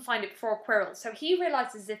then he can find it before Quirrell. So he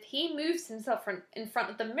realises if he moves himself in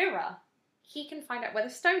front of the mirror, he can find out where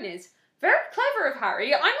the stone is. Very clever of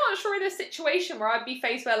Harry. I'm not sure in this situation where I'd be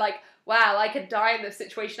faced where like, wow, I could die in this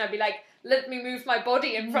situation. I'd be like, let me move my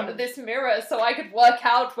body in front of this mirror so I could work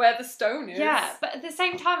out where the stone is. Yeah, but at the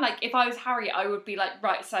same time, like, if I was Harry, I would be like,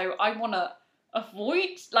 right, so I want to avoid,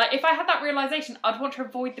 like, if I had that realisation, I'd want to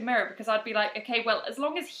avoid the mirror, because I'd be like, okay, well, as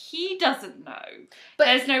long as he doesn't know, but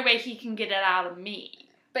there's no way he can get it out of me.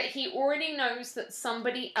 But he already knows that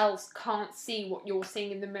somebody else can't see what you're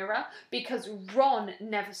seeing in the mirror, because Ron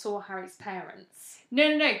never saw Harry's parents.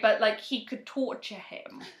 No, but, like, he could torture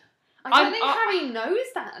him. I don't think Harry knows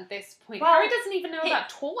that at this point. Well, Harry doesn't even know about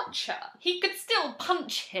torture. He could still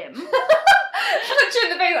punch him. Punch you in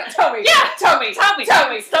the face like, tell me.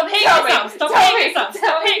 Stop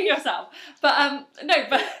hitting yourself. But, no,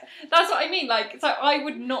 but that's what I mean. Like, so I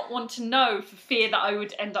would not want to know for fear that I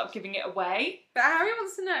would end up giving it away. But Harry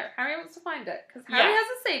wants to know. Harry wants to find it. Because Harry has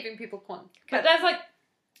a saving people con. But there's, like,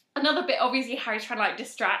 another bit, obviously, Harry's trying to, like,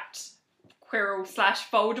 distract Quirrell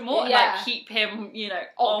 / Voldemort and like keep him, you know,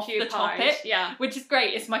 off the topic. Yeah. Which is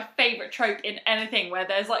great. It's my favourite trope in anything where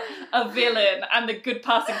there's like a villain and the good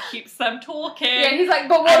person keeps them talking. Yeah, he's like,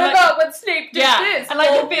 but what about when Snape did this? And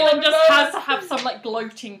like the villain just has to have some like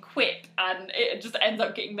gloating quip, and it just ends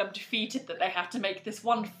up getting them defeated that they have to make this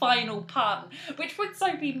one final pun, which would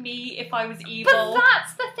so be me if I was evil. But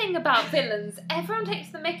that's the thing about villains. Everyone takes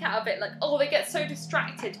the mick out of it, like, oh, they get so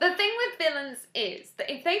distracted. The thing with villains is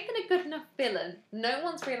that if they've been a good enough villain, no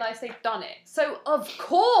one's realised they've done it. So, of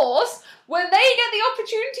course, when they get the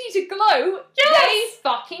opportunity to gloat, they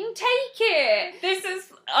fucking take it. This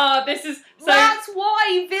is so... That's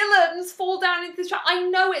why villains fall down into this trap. I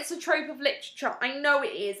know it's a trope of literature. I know it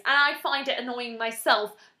is. And I find it annoying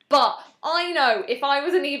myself. But I know if I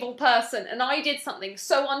was an evil person and I did something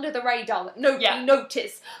so under the radar that nobody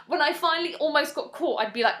noticed, when I finally almost got caught,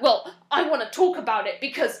 I'd be like, well, I want to talk about it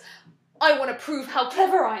because I want to prove how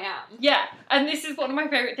clever I am. Yeah, and this is one of my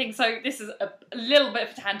favourite things. So this is a little bit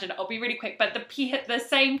of a tangent. I'll be really quick. But the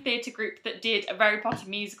same theatre group that did a Harry Potter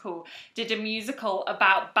musical did a musical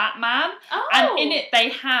about Batman. Oh. And in it they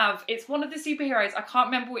have, it's one of the superheroes. I can't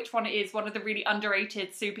remember which one it is. One of the really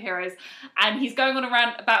underrated superheroes. And he's going on a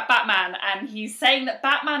rant about Batman. And he's saying that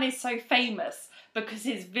Batman is so famous because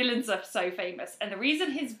his villains are so famous. And the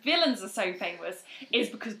reason his villains are so famous is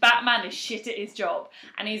because Batman is shit at his job.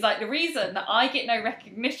 And he's like, the reason that I get no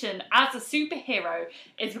recognition as a superhero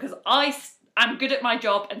is because I am good at my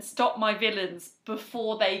job and stop my villains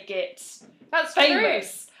before they get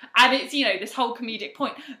famous. True. And it's, you know, this whole comedic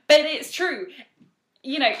point. But it's true.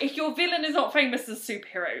 you know, if your villain is not famous, the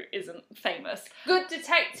superhero isn't famous. Good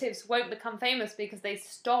detectives won't become famous because they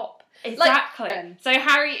stop. Exactly. So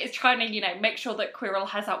Harry is trying to, you know, make sure that Quirrell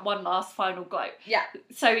has that one last final glow. Yeah.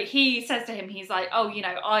 So he says to him, he's like, oh, you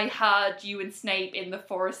know, I heard you and Snape in the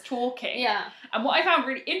forest talking. Yeah. And what I found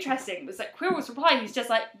really interesting was that Quirrell's reply, he's just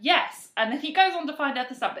like, yes. And then he goes on to find out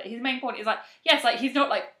the stuff, but his main point is like, yes, like, he's not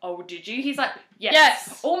like, oh, did you? He's like, yes.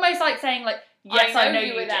 Yes. Almost like saying, like, yes, I know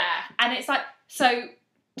you were there. And it's like, so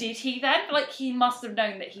did he then? Like, he must have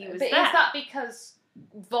known that he was there. But is that because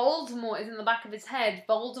Voldemort is in the back of his head?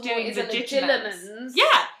 Voldemort is a legilimens. Yeah,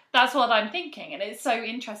 that's what I'm thinking, and it's so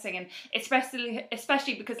interesting, and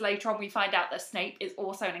especially because later on we find out that Snape is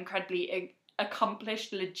also an incredibly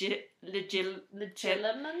accomplished legilimens.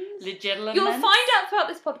 You'll find out throughout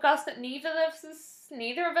this podcast that neither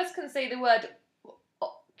of us can say the word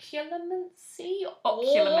occlumency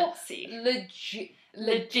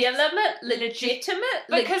legitimate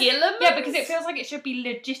because, yeah, because it feels like it should be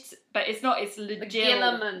legit, but it's not. It's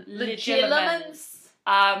legilimens.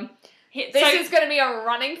 This is going to be a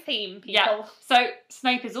running theme, people. Yeah. So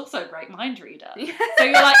Snape is also a great mind reader. So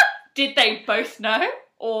you're like, did they both know,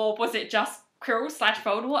 or was it just Quirrell /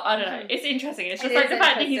 Voldemort? I don't know. It's interesting. It's just like the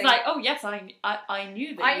fact that he's like, oh yes, I knew that. I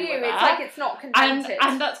knew. It's like it's not contented,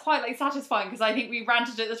 and that's quite like satisfying because I think we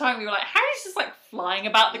ranted at the time. We were like, Harry's just like flying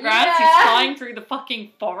about the grounds. He's flying through the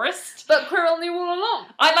fucking forest. But Quirrell knew all along.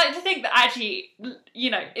 I like to think that actually,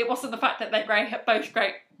 you know, it wasn't the fact that they're both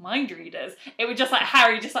great mind readers. It was just like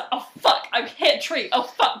Harry just like, oh fuck, I've hit a tree. Oh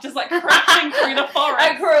fuck, just like crashing through the forest.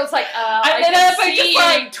 And Quirrell's like, and then I just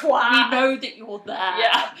like, twat. We know that you're there.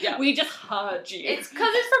 Yeah. We just heard you. It's because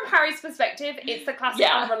it's from Harry's perspective. It's the classic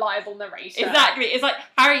unreliable narrator. Exactly. It's like,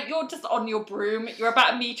 Harry, you're just on your broom. You're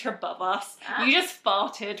about a metre above us. You just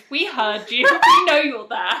farted. We heard you. We know you're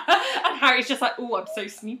there. And Harry's just like, oh, I'm so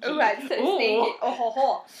sneaky. Oh, I'm so sneaky. Oh, ho,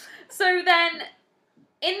 ho. So then,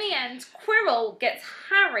 in the end, Quirrell gets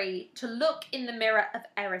Harry to look in the mirror of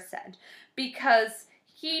Erised because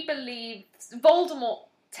he believes Voldemort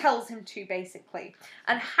tells him to, basically.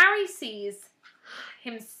 And Harry sees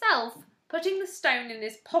himself putting the stone in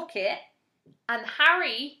his pocket, and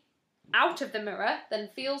Harry, out of the mirror, then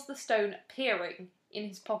feels the stone appearing in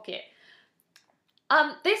his pocket.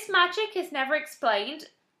 This magic is never explained.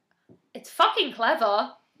 It's fucking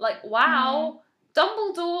clever. Like, wow.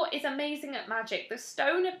 Dumbledore is amazing at magic. The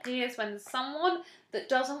stone appears when someone that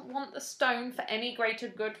doesn't want the stone for any greater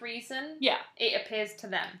good reason, it appears to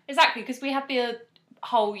them. Exactly, because we have the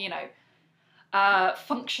whole, you know,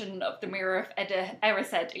 function of the Mirror of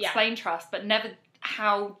Erised explained to us, but never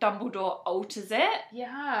how Dumbledore alters it.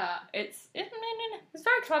 Yeah. It's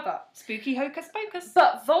very clever. Spooky hocus pocus.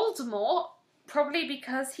 But Voldemort, probably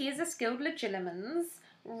because he is a skilled legilimens,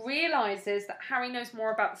 realises that Harry knows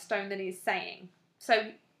more about the stone than he's saying.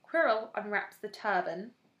 So Quirrell unwraps the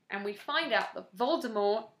turban, and we find out that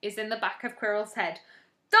Voldemort is in the back of Quirrell's head.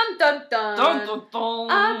 Dun dun dun! Dun dun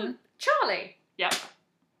dun! Charlie. Yeah.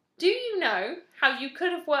 Do you know how you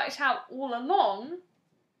could have worked out all along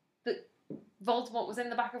that Voldemort was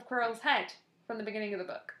in the back of Quirrell's head from the beginning of the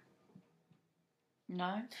book?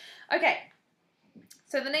 No. Okay.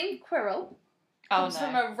 So the name Quirrell comes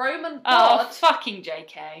from a Roman god. Oh, fucking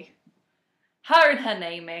JK. Her and her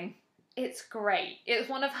naming. It's great. It's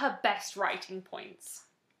one of her best writing points.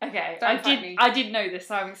 Okay, I did know this,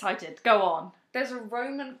 so I'm excited. Go on. There's a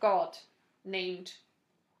Roman god named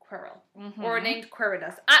Quirrell. Or named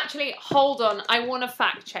Quirinus. Actually, hold on. I want to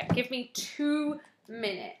fact check. Give me 2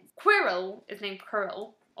 minutes. Quirrell is named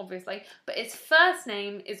Quirrell, obviously, but his first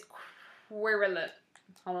name is Quirrell.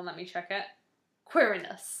 Hold on, let me check it.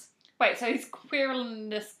 Quirinus. Wait, so he's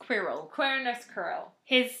Quirinus Quirrell. Quirinus Quirrell.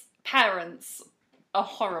 His parents are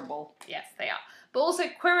horrible. Yes, they are. But also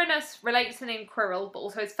Quirinus relates to the name Quirrell, but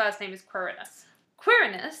also his first name is Quirinus.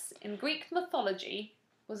 Quirinus, in Greek mythology,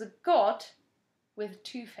 was a god with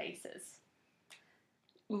 2 faces.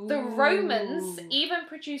 Ooh. The Romans even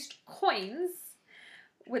produced coins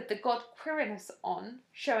with the god Quirinus on,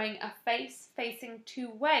 showing a face facing 2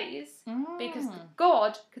 ways, because the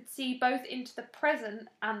god could see both into the present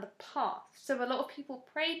and the past. So a lot of people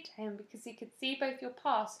prayed to him because he could see both your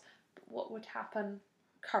past, but what would happen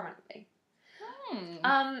currently.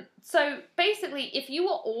 So basically, if you were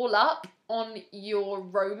all up on your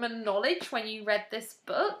Roman knowledge when you read this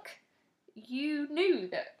book, you knew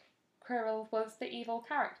that Quirrell was the evil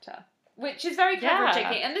character. Which is very clever,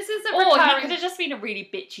 JK. And this is a recurring... Or he could have just been a really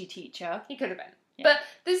bitchy teacher. He could have been. Yeah. But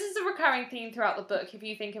this is a recurring theme throughout the book. If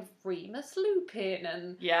you think of Remus Lupin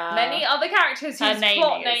and many other characters whose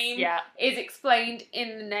plot name is explained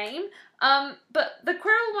in the name. But the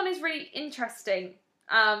Quirrell one is really interesting.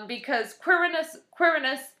 because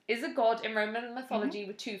Quirinus is a god in Roman mythology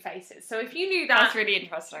with two faces. So if you knew that... That's really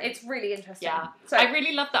interesting. It's really interesting. Yeah. So, I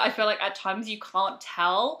really love that. I feel like at times you can't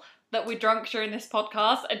tell that we're drunk during this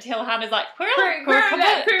podcast until Hannah's like,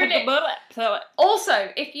 also,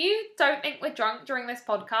 if you don't think we're drunk during this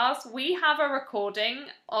podcast, we have a recording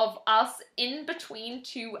of us in between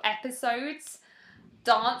two episodes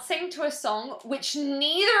dancing to a song which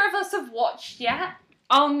neither of us have watched yet.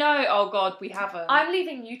 Oh no, oh god, we haven't. I'm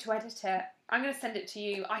leaving you to edit it. I'm going to send it to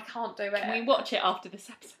you. I can't do it. Can we watch it after this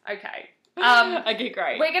episode? Okay. Okay,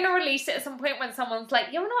 great. We're going to release it at some point when someone's like,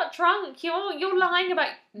 you're not drunk, you're lying about...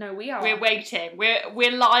 No, we are. We're waiting.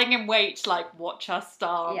 We're lying in wait, like, watch us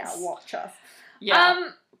dance. Yeah, watch us. Yeah.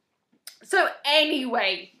 So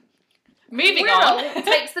anyway... Moving on.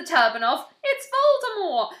 takes the turban off. It's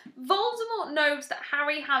Voldemort. Voldemort knows that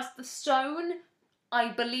Harry has the stone. I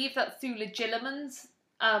believe that through Legilimens.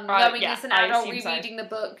 Knowing as an adult rereading the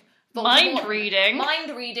book. Mind reading.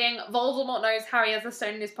 Voldemort knows Harry has a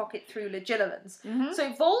stone in his pocket through Legilimens. Mm-hmm.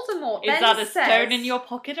 So Voldemort then says... Is that a stone in your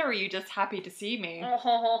pocket, or are you just happy to see me?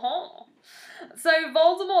 So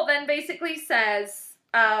Voldemort then basically says...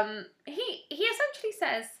 he essentially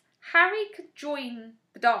says Harry could join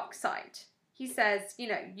the dark side. He says,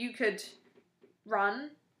 you could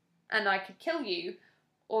run and I could kill you,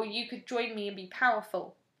 or you could join me and be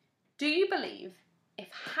powerful. Do you believe if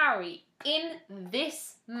Harry, in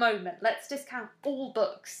this moment, let's discount all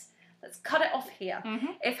books, let's cut it off here,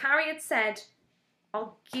 if Harry had said,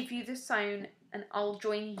 I'll give you the stone and I'll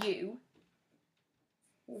join you,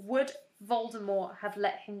 would Voldemort have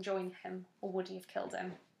let him join him, or would he have killed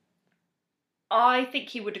him? I think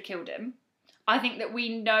he would have killed him. I think that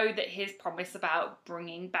we know that his promise about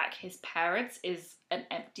bringing back his parents is an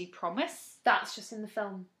empty promise. That's just in the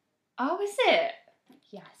film. Oh, is it?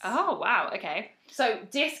 Yes. Oh, wow, okay. So,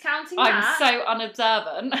 discounting I'm that... so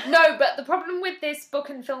unobservant. No, but the problem with this book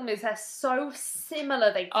and film is they're so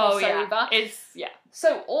similar they cross over. Yeah.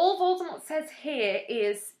 So, all Voldemort says here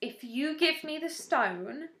is, if you give me the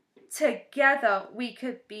stone, together we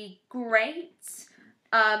could be great.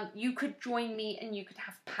 You could join me and you could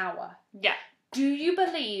have power. Yeah. Do you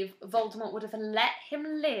believe Voldemort would have let him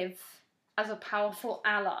live as a powerful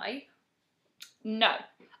ally? No.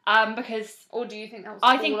 Because... Or do you think that was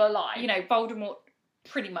all a lie? Voldemort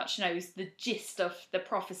pretty much knows the gist of the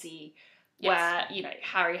prophecy where,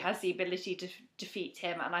 Harry has the ability to defeat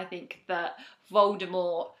him, and I think that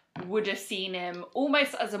Voldemort would have seen him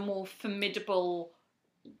almost as a more formidable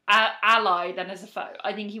ally than as a foe.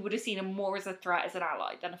 I think he would have seen him more as a threat as an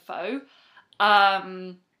ally than a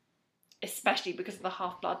foe. Especially because of the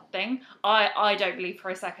Half-Blood thing. I don't believe for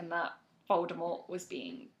a second that Voldemort was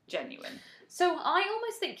being genuine. So I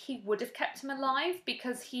almost think he would have kept him alive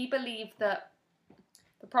because he believed that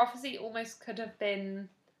the prophecy almost could have been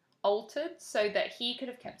altered so that he could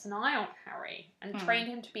have kept an eye on Harry and trained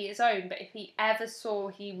him to be his own, but if he ever saw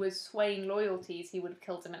he was swaying loyalties, he would have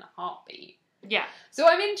killed him in a heartbeat. Yeah. So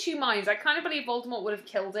I'm in two minds. I kind of believe Voldemort would have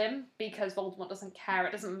killed him because Voldemort doesn't care.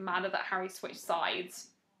 It doesn't matter that Harry switched sides.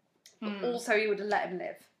 But also he would have let him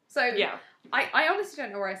live. So yeah. I honestly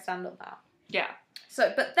don't know where I stand on that. Yeah.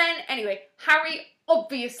 So, but then, anyway, Harry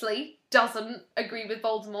obviously doesn't agree with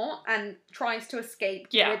Voldemort and tries to escape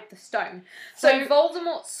with the stone. So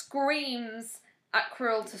Voldemort screams at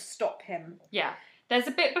Quirrell to stop him. Yeah. There's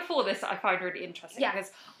a bit before this that I find really interesting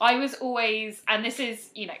because I was always, and this is,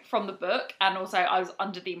 from the book, and also I was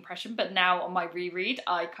under the impression, but now on my reread,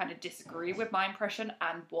 I kind of disagree with my impression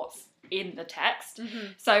and what's in the text.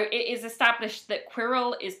 Mm-hmm. So it is established that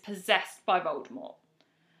Quirrell is possessed by Voldemort.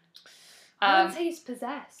 I wouldn't say he's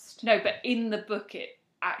possessed. No, but in the book it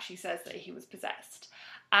actually says that he was possessed.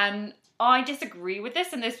 And I disagree with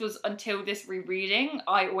this, and this was until this rereading,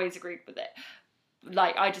 I always agreed with it.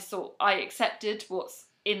 Like, I just thought I accepted what's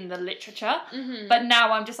in the literature. Mm-hmm. But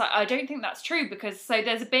now I'm just like, I don't think that's true because, so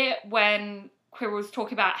there's a bit when Quirrell's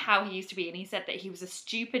talking about how he used to be, and he said that he was a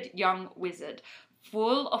stupid young wizard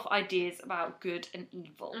full of ideas about good and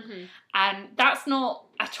evil. Mm-hmm. And that's not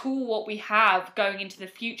at all what we have going into the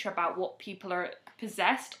future about what people are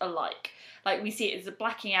possessed are like. Like, we see it as a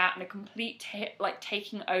blacking out and a complete,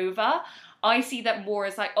 taking over. I see that more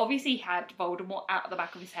as, obviously he had Voldemort out of the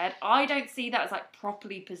back of his head. I don't see that as,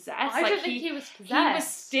 properly possessed. I don't think he was possessed. He was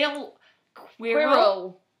still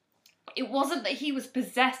Quirrell. It wasn't that he was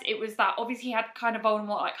possessed, it was that obviously he had kind of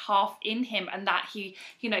Voldemort half in him, and that he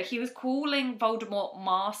was calling Voldemort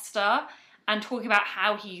master and talking about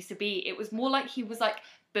how he used to be. It was more like he was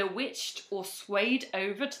bewitched or swayed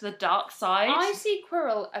over to the dark side. I see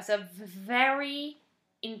Quirrell as a very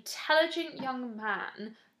intelligent young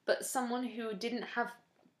man, but someone who didn't have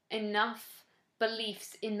enough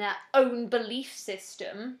beliefs in their own belief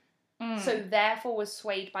system, so therefore was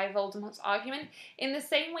swayed by Voldemort's argument, in the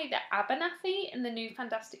same way that Abernathy in the new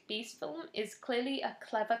Fantastic Beasts film is clearly a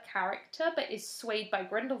clever character, but is swayed by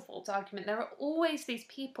Grindelwald's argument. There are always these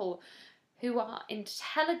people who are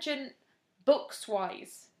intelligent,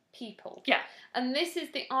 books-wise people. Yeah. And this is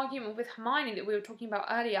the argument with Hermione that we were talking about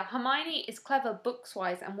earlier. Hermione is clever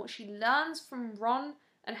books-wise, and what she learns from Ron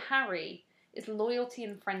and Harry is loyalty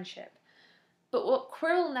and friendship. But what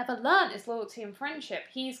Quirrell never learned is loyalty and friendship.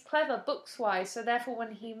 He's clever books-wise, so therefore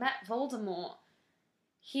when he met Voldemort,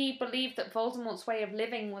 he believed that Voldemort's way of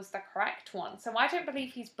living was the correct one. So I don't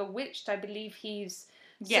believe he's bewitched. I believe he's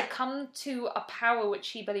succumbed to a power which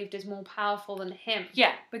he believed is more powerful than him.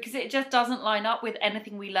 Yeah, because it just doesn't line up with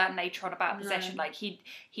anything we learn later on about possession. Like, he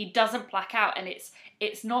doesn't black out, and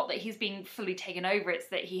it's not that he's being fully taken over, it's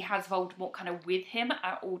that he has Voldemort kind of with him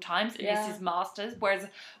at all times, and is his masters, whereas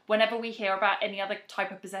whenever we hear about any other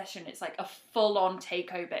type of possession, it's like a full-on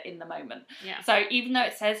takeover in the moment. Yeah. So even though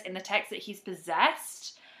it says in the text that he's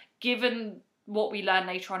possessed, given what we learn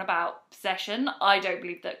later on about possession, I don't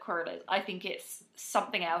believe that Quirrell is. I think it's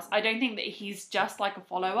something else. I don't think that he's just like a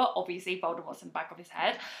follower. Obviously, Voldemort's in the back of his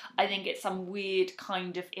head. I think it's some weird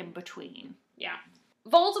kind of in-between. Yeah.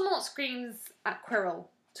 Voldemort screams at Quirrell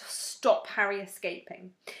to stop Harry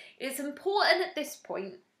escaping. It's important at this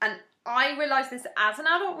point, and I realise this as an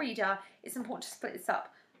adult reader, it's important to split this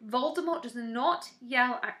up. Voldemort does not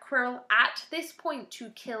yell at Quirrell at this point to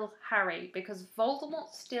kill Harry, because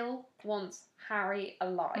Voldemort still wants Harry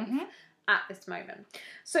alive at this moment.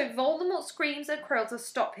 So Voldemort screams at Quirrell to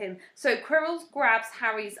stop him. So Quirrell grabs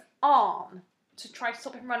Harry's arm to try to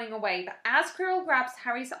stop him running away. But as Quirrell grabs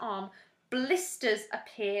Harry's arm, blisters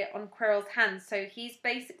appear on Quirrell's hands. So he's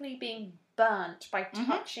basically being burnt by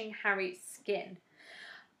touching Harry's skin.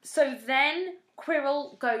 So then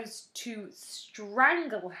Quirrell goes to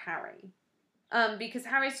strangle Harry, because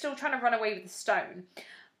Harry's still trying to run away with the stone.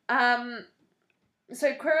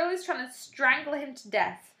 So Quirrell is trying to strangle him to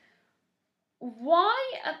death. Why,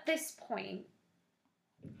 at this point,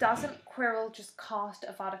 doesn't Quirrell just cast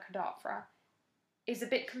Avada Kedavra? Is a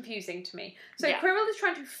bit confusing to me. So Quirrell is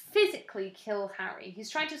trying to physically kill Harry. He's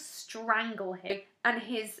trying to strangle him, and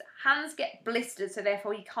his hands get blistered, so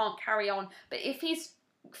therefore he can't carry on. But if he's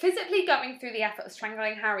physically going through the effort of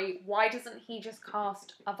strangling Harry, why doesn't he just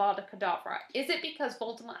cast Avada Kedavra? Is it because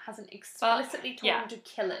Voldemort hasn't explicitly told him to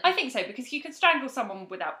kill him? I think so, because you can strangle someone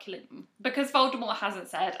without killing them. Because Voldemort hasn't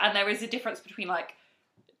said, and there is a difference between, like,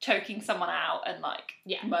 choking someone out and, like,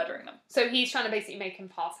 murdering them. So he's trying to basically make him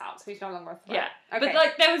pass out, so he's no longer a threat. Yeah. Okay. But,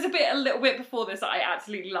 like, there was a little bit before this that I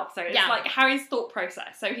absolutely love. So it's, like, Harry's thought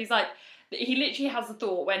process. So he's, like, he literally has a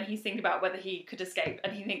thought when he's thinking about whether he could escape,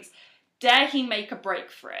 and he thinks, dare he make a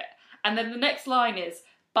break for it? And then the next line is,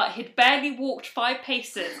 but he'd barely walked 5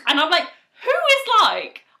 paces. And I'm like, who is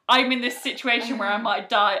like, I'm in this situation where I might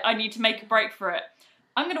die, I need to make a break for it.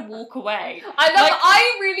 I'm going to walk away.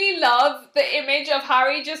 I really love the image of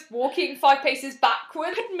Harry just walking 5 paces backward.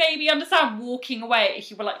 I could maybe understand walking away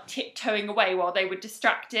if you were, like, tiptoeing away while they were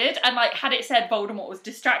distracted. And, like, had it said Voldemort was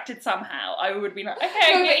distracted somehow, I would be like,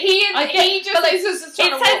 okay. No, but he just it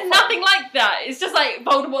says nothing like that. It's just, like,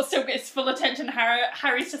 Voldemort still gets full attention.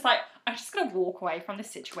 Harry's just like, I'm just going to walk away from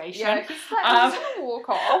this situation. Yeah, he's like, I'm just going to walk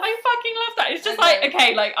off. I fucking love that. It's just like,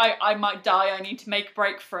 okay, like, I might die, I need to make a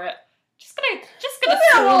break for it. Just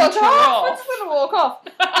gonna walk off. I'm just gonna walk off.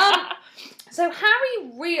 So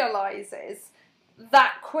Harry realises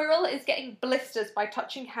that Quirrell is getting blisters by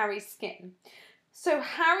touching Harry's skin. So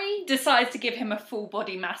Harry decides to give him a full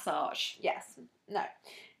body massage. Yes. No.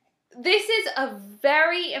 This is a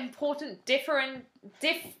very important difference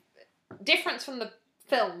from the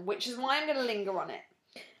film, which is why I'm going to linger on it.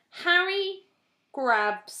 Harry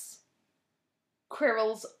grabs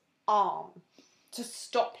Quirrell's arm to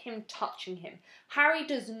stop him touching him. Harry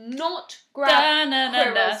does not grab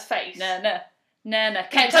Quirrell's face.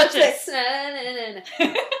 Can't touch this.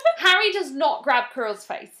 Harry does not grab Quirrell's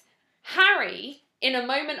face. Harry, in a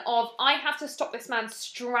moment of, I have to stop this man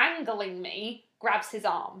strangling me, grabs his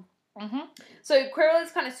arm. So Quirrell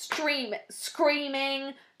is kind of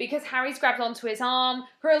screaming because Harry's grabbed onto his arm.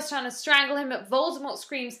 Quirrell's trying to strangle him, but Voldemort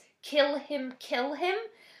screams, kill him, kill him.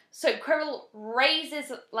 So Quirrell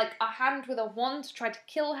raises, like, a hand with a wand to try to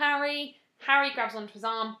kill Harry. Harry grabs onto his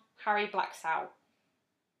arm. Harry blacks out.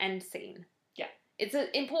 End scene. Yeah. It's an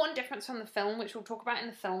important difference from the film, which we'll talk about in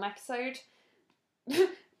the film episode.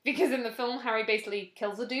 Because in the film, Harry basically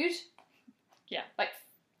kills a dude. Yeah. Like,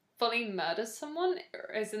 fully murders someone.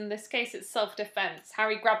 As in this case, it's self-defense.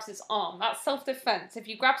 Harry grabs his arm. That's self-defense. If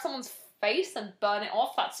you grab someone's face and burn it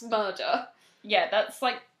off, that's murder. Yeah, that's,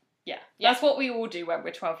 like, Yeah, Yeah. that's what we all do when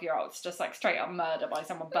we're 12-year-olds, just like straight up murder by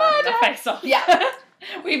someone burning their face off. Yeah.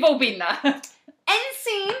 We've all been there. End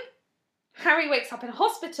scene. Harry wakes up in a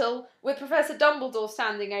hospital with Professor Dumbledore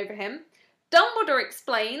standing over him. Dumbledore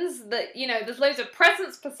explains that, there's loads of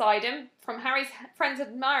presents beside him from Harry's friends and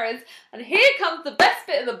admirers, and here comes the best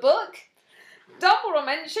bit of the book. Dumbledore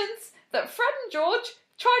mentions that Fred and George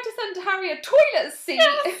tried to send Harry a toilet seat.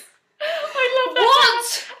 Yes. I love that.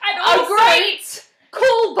 What? And A also, great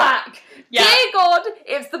callback! Yeah. Dear God,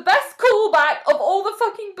 it's the best callback of all the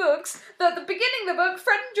fucking books. That at the beginning of the book,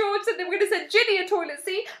 Fred and George said they were going to send Ginny a toilet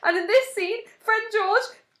seat, and in this scene, Fred and George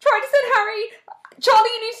tried to send Harry... Charlie,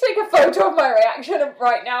 you need to take a photo of my reaction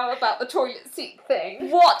right now about the toilet seat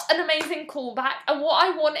thing. What an amazing callback, and what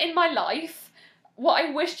I want in my life, what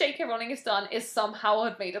I wish J.K. Rowling has done, is somehow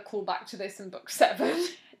have made a callback to this in book 7.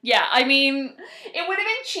 Yeah, I mean... It would have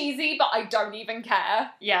been cheesy, but I don't even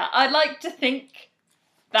care. Yeah, I'd like to think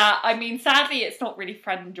that, I mean, sadly it's not really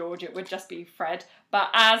Fred and George, it would just be Fred, but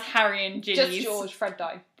as Harry and Ginny's... Just George, Fred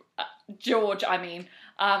died. George, I mean,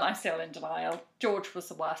 I'm still in denial. George was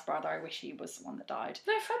the worst brother, I wish he was the one that died.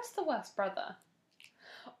 No, Fred's the worst brother.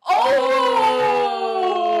 Oh!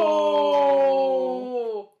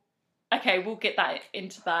 Okay, we'll get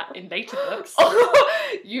into that in later books.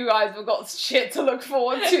 You guys have got shit to look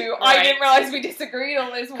forward to. Right. I didn't realise we disagreed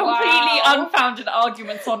on this. Completely Wow. unfounded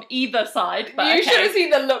arguments on either side. But You okay. should have seen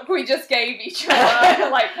the look we just gave each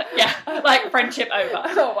other. like friendship over.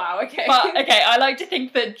 Oh wow, okay. But okay, I like to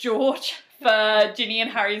think that George, for Ginny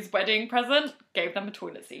and Harry's wedding present, gave them a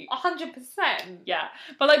toilet seat. 100%. Yeah,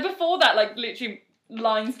 but like before that, like literally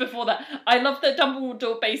lines before that, I love that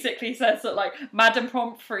Dumbledore basically says that like Madame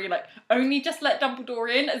Pomfrey like only just let Dumbledore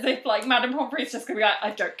in, as if like Madame Pomfrey is just gonna be like,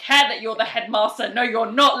 I don't care that you're the headmaster, no you're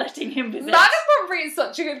not letting him visit. Madame Pomfrey is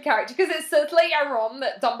such a good character because it says later on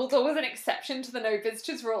that Dumbledore was an exception to the no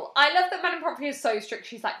visitors rule. I love that Madame Pomfrey is so strict.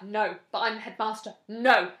 She's like, no, but I'm the headmaster.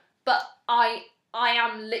 No, but I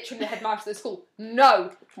am literally the headmaster of the school.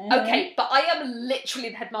 No. Okay, but I am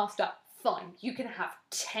literally the headmaster. Fine, you can have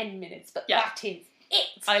 10 minutes, but that is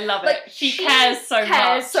it. I love like, it. She cares so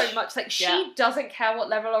much. Like, she doesn't care what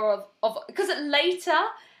level of... Because later,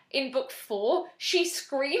 in book 4, she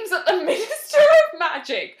screams at the Minister of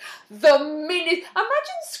Magic. Imagine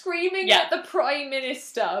screaming at the Prime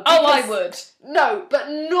Minister. Oh, I would. No, but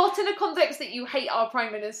not in a context that you hate our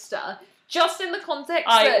Prime Minister. Just in the context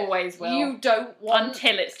that always will. You don't want...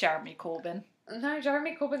 Until it's Jeremy Corbyn. No,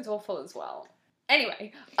 Jeremy Corbyn's awful as well.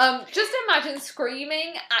 Anyway, just imagine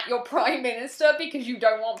screaming at your Prime Minister because you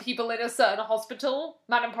don't want people in a certain hospital.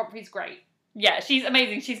 Madame Pomfrey's great. Yeah, she's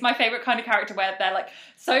amazing. She's my favourite kind of character where they're like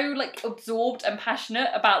so like absorbed and passionate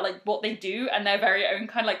about like what they do and their very own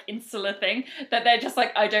kind of like insular thing that they're just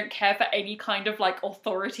like, I don't care for any kind of like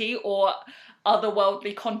authority or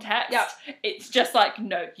otherworldly context. Yeah. It's just like,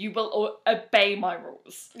 no, you will obey my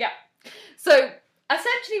rules. Yeah. So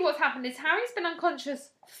essentially what's happened is Harry's been unconscious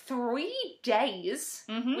 3 days,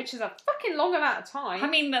 which is a fucking long amount of time. I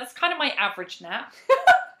mean, that's kind of my average nap.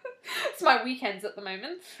 It's my weekends at the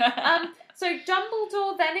moment. So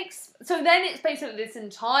Dumbledore then... So then it's basically this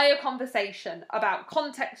entire conversation about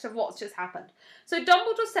context of what's just happened. So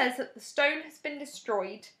Dumbledore says that the stone has been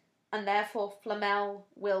destroyed and therefore Flamel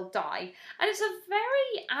will die. And it's a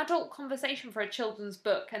very adult conversation for a children's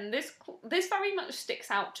book, and this very much sticks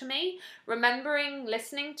out to me, remembering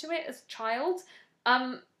listening to it as a child.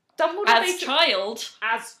 Dumbledore as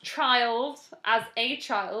a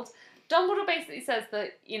child, Dumbledore basically says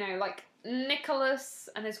that, like, Nicholas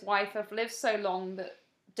and his wife have lived so long that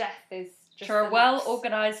death is just to a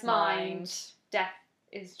well-organised mind. Death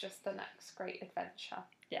is just the next great adventure.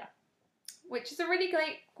 Yeah. Which is a really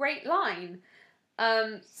great line.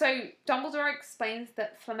 So Dumbledore explains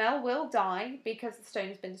that Flamel will die because the stone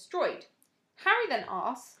has been destroyed. Harry then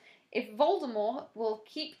asks if Voldemort will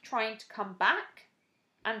keep trying to come back,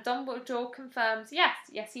 and Dumbledore confirms, yes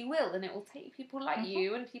he will, and it will take people like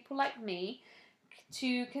you and people like me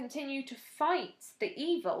to continue to fight the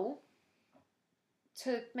evil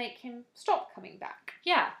to make him stop coming back.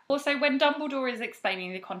 Yeah. Also, when Dumbledore is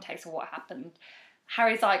explaining the context of what happened,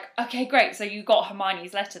 Harry's like, okay, great, so you got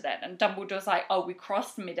Hermione's letter then. And Dumbledore's like, oh, we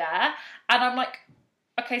crossed midair. And I'm like,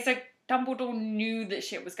 okay, so Dumbledore knew that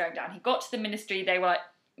shit was going down. He got to the ministry, they were like,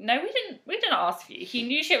 no, we didn't ask for you. He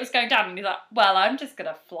knew shit was going down, and he's like, well, I'm just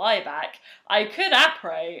gonna fly back. I could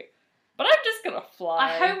apparate, but I'm just gonna fly.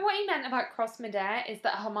 I hope what he meant about cross midair is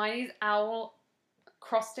that Hermione's owl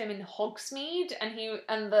crossed him in Hogsmeade,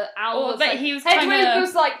 and the owl was like, he was Hedwig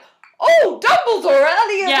was like, oh, Dumbledore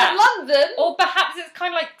earlier Yeah. in London. Or perhaps it's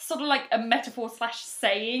kind of like, sort of like a metaphor /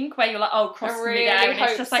 saying, where you're like, oh, cross I really me down, and hope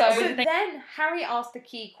it's just so. like, So then Harry asked the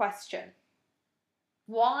key question.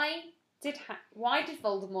 Why did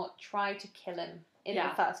Voldemort try to kill him in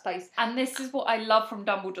the first place? And this is what I love from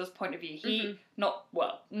Dumbledore's point of view. He, not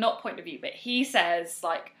point of view, but he says,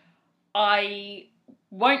 like, I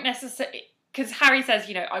won't necessarily, because Harry says,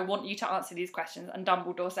 you know, I want you to answer these questions, and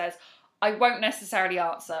Dumbledore says, I won't necessarily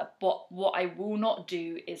answer, but what I will not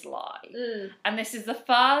do is lie. And this is the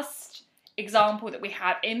first example that we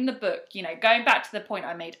have in the book, you know, going back to the point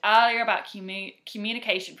I made earlier about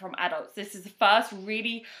communication from adults. This is the first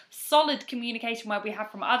really solid communication where we have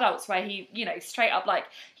from adults, where he, you know, straight up like,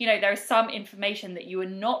 you know, there is some information that you are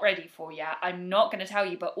not ready for yet. I'm not going to tell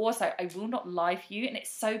you, but also I will not lie for you. And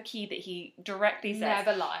it's so key that he directly says,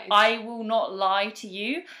 never lies. I will not lie to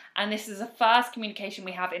you. And this is the first communication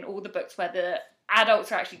we have in all the books where the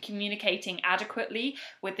adults are actually communicating adequately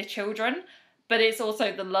with the children. But it's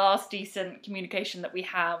also the last decent communication that we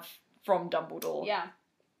have from Dumbledore. Yeah.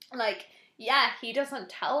 Like, yeah, he doesn't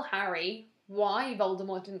tell Harry why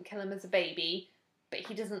Voldemort didn't kill him as a baby, but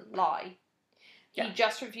he doesn't lie. Yeah. He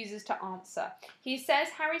just refuses to answer. He says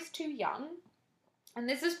Harry's too young, and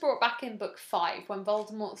this is brought back in book 5, when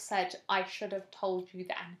Voldemort said, I should have told you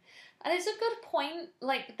then. And it's a good point.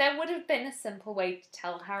 Like, there would have been a simple way to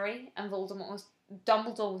tell Harry, and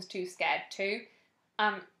Dumbledore was too scared to.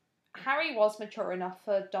 Harry was mature enough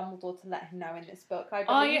for Dumbledore to let him know in this book, I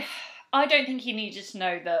believe. I don't think he needed to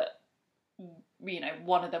know that, you know,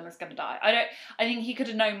 one of them was going to die. I think he could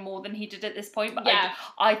have known more than he did at this point, but yeah.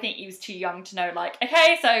 I think he was too young to know, like,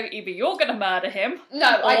 okay, so either you're going to murder him. No,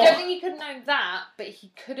 I don't think he could have known that, but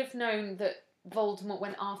he could have known that Voldemort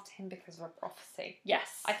went after him because of a prophecy.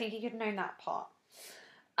 Yes. I think he could have known that part.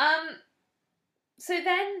 So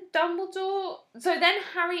then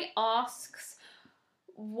Harry asks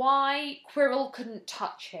why Quirrell couldn't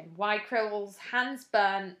touch him, why Quirrell's hands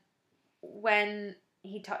burnt when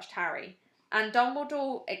he touched Harry. And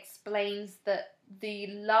Dumbledore explains that the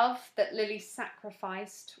love that Lily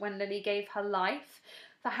sacrificed when Lily gave her life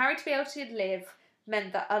for Harry to be able to live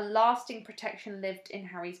meant that a lasting protection lived in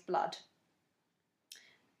Harry's blood.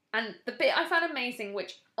 And the bit I found amazing,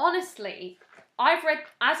 which honestly, I've read,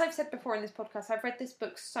 as I've said before in this podcast, I've read this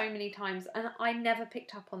book so many times and I never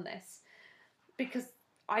picked up on this because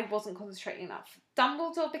I wasn't concentrating enough.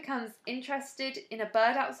 Dumbledore becomes interested in a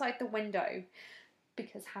bird outside the window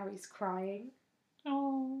because Harry's crying.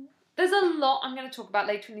 Oh. There's a lot I'm going to talk about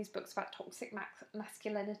later in these books about toxic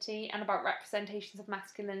masculinity and about representations of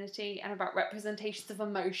masculinity and about representations of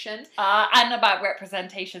emotion. And about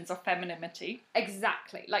representations of femininity.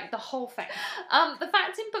 Exactly, like the whole thing. The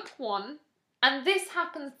fact in book 1, and this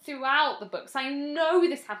happens throughout the books, I know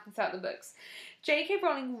this happens throughout the books, J.K.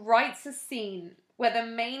 Rowling writes a scene where the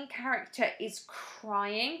main character is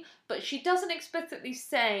crying, but she doesn't explicitly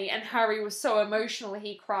say, and Harry was so emotional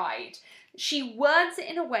he cried. She words it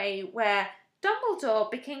in a way where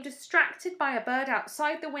Dumbledore became distracted by a bird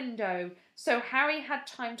outside the window, so Harry had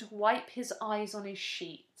time to wipe his eyes on his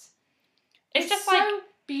sheet. It's just so like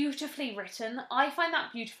beautifully written. I find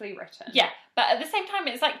that beautifully written. Yeah, but at the same time,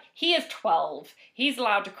 it's like, he is 12. He's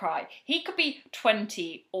allowed to cry. He could be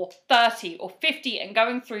 20 or 30 or 50 and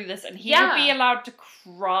going through this, and he would be allowed to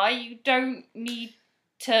cry. You don't need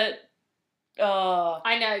to...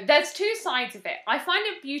 I know. There's two sides of it. I find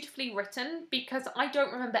it beautifully written because I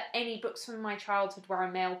don't remember any books from my childhood where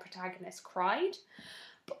a male protagonist cried.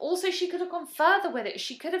 But also, she could have gone further with it.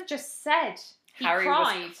 She could have just said... Harry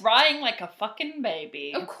was crying like a fucking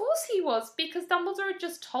baby. Of course he was, because Dumbledore had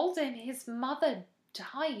just told him his mother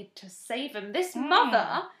died to save him. This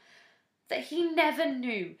mother that he never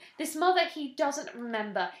knew. This mother he doesn't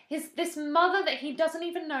remember. This mother that he doesn't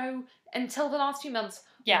even know until the last few months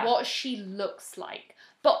what she looks like.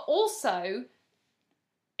 But also...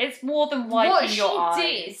 it's more than wiping your eyes. What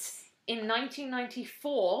she did in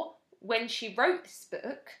 1994, when she wrote this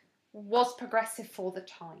book... was progressive for the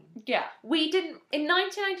time. Yeah. In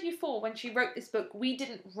 1994, when she wrote this book, we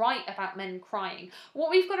didn't write about men crying. What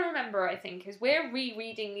we've got to remember, I think, is we're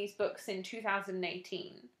rereading these books in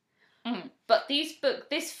 2018. But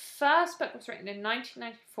this first book was written in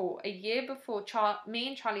 1994, a year before me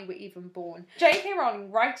and Charlie were even born. J.K. Rowling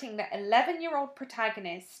writing that 11-year-old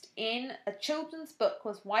protagonist in a children's book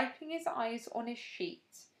was wiping his eyes on his sheet.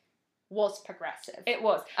 Was progressive. It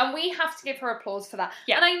was. And we have to give her applause for that.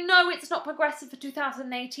 Yeah. And I know it's not progressive for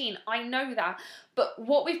 2018. I know that. But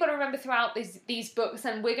what we've got to remember throughout these books,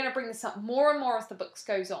 and we're going to bring this up more and more as the books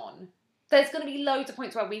goes on, there's going to be loads of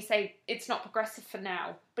points where we say it's not progressive for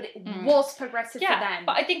now, but it was progressive for then.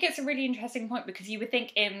 But I think it's a really interesting point, because you would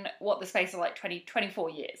think in the space of like 24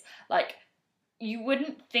 years, like, you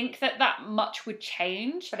wouldn't think that much would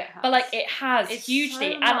change. But it has. But like, it has It's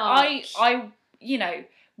hugely. so And much. I, you know,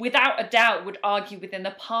 without a doubt would argue within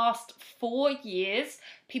the past 4 years,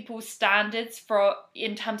 people's standards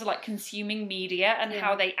in terms of like consuming media and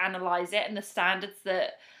how they analyse it, and the standards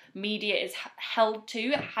that media is held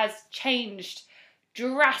to, has changed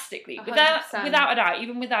drastically. 100%. Without a doubt,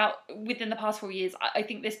 even within the past 4 years, I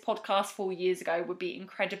think this podcast 4 years ago would be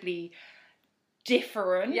incredibly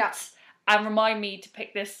different. Yeah. And remind me to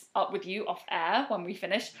pick this up with you off air when we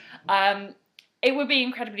finish. It would be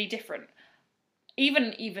incredibly different.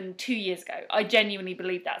 Even 2 years ago, I genuinely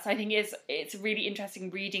believe that. So I think it's really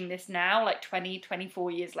interesting reading this now, like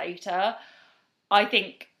 24 years later. I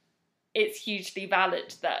think it's hugely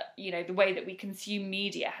valid that, you know, the way that we consume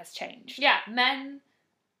media has changed. Yeah, men,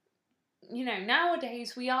 you know,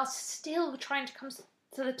 nowadays we are still trying to come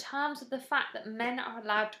to the terms of the fact that men are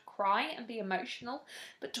allowed to cry and be emotional.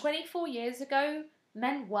 But 24 years ago,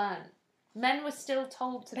 men weren't. Men were still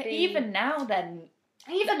told to be... But even now then...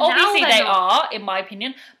 Obviously they are, in my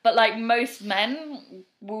opinion, but like most men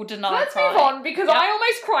will deny Let's crying. move on, because I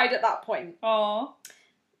almost cried at that point. Aww.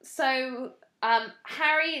 So,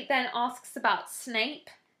 Harry then asks about Snape,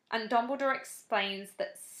 and Dumbledore explains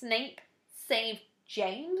that Snape saved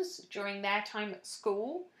James during their time at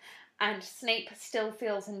school, and Snape still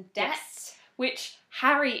feels in debt. Yes. Which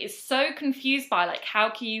Harry is so confused by, like,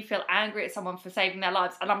 how can you feel angry at someone for saving their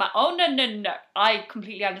lives? And I'm like, oh, no, I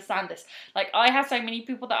completely understand this. Like, I have so many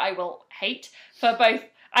people that I will hate for both,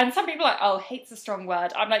 and some people are like, oh, hate's a strong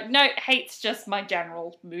word. I'm like, no, hate's just my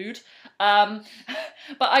general mood. But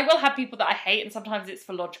I will have people that I hate, and sometimes it's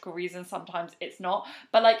for logical reasons, sometimes it's not.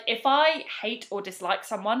 But, like, if I hate or dislike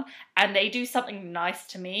someone, and they do something nice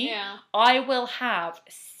to me, I will have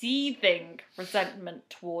seething resentment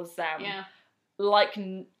towards them. Yeah. Like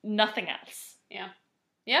nothing else. Yeah,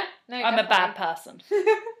 no, I'm definitely. a bad person.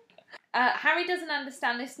 Harry doesn't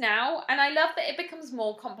understand this now, and I love that it becomes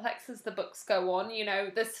more complex as the books go on. You know,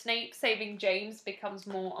 the Snape saving James becomes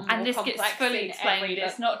more and more and this complex. gets fully explained.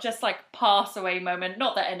 It's not just like pass away moment.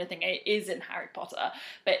 Not that anything it is in Harry Potter,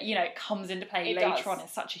 but you know, it comes into play later on in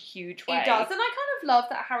such a huge way. It does, and I kind of love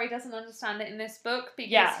that Harry doesn't understand it in this book,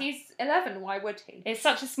 because he's 11. Why would he? It's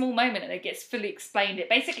such a small moment, and it gets fully explained. It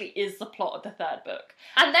basically is the plot of the 3rd book,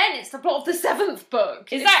 and then it's the plot of the 7th book.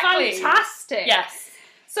 Exactly. It's fantastic. Yes.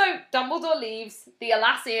 So, Dumbledore leaves, the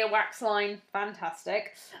Alas earwax line,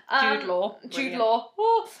 fantastic. Jude Law.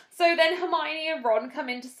 Oh. So then Hermione and Ron come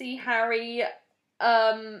in to see Harry.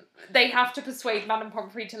 They have to persuade Madame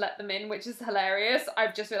Pomfrey to let them in, which is hilarious.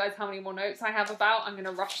 I've just realised how many more notes I have about. I'm going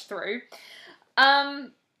to rush through.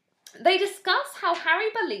 They discuss how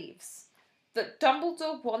Harry believes that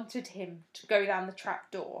Dumbledore wanted him to go down the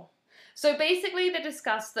trapdoor. So basically they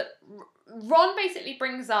discuss that Ron basically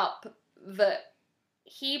brings up that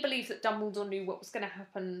he believes that Dumbledore knew what was going to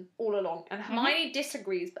happen all along, and Hermione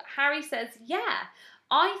disagrees, but Harry says,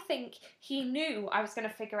 I think he knew I was going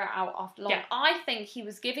to figure it out after long. I think he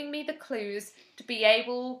was giving me the clues to be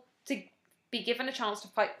able to be given a chance to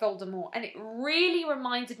fight Voldemort. And it really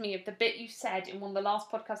reminded me of the bit you said in one of the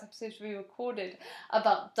last podcast episodes we recorded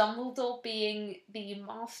about Dumbledore being the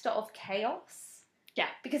master of chaos. Yeah.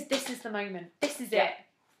 Because this is the moment. This is it.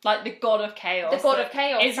 Like the god of chaos. The god of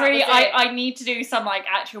chaos. It's really, I need to do some like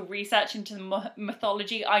actual research into the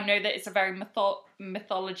mythology. I know that it's a very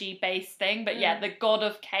mythology based thing, but the god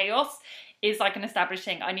of chaos is like an established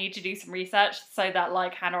thing. I need to do some research so that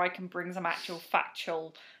like Hannah, I can bring some actual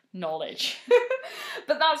factual knowledge.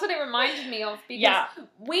 But that's what it reminded me of, because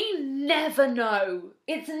we never know.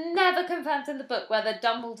 It's never confirmed in the book whether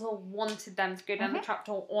Dumbledore wanted them to go down the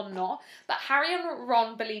trapdoor or not. But Harry and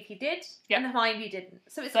Ron believe he did, and Hermione didn't.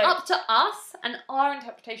 So it's up to us and our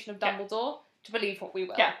interpretation of Dumbledore to believe what we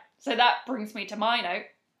will. Yeah. So that brings me to my note.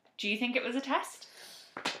 Do you think it was a test?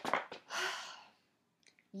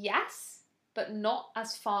 Yes, but not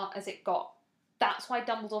as far as it got. That's why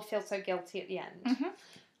Dumbledore feels so guilty at the end.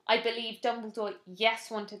 I believe Dumbledore,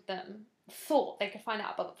 wanted them, thought they could find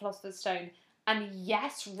out about the Philosopher's Stone, and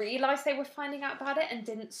realised they were finding out about it and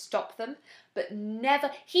didn't stop them, but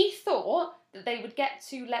never... He thought that they would get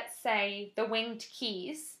to, let's say, the Winged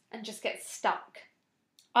Keys and just get stuck.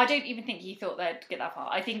 I don't even think he thought they'd get that far.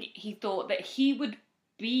 I think he thought that he would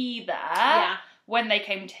be there when they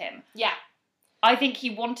came to him. Yeah. I think he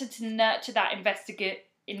wanted to nurture that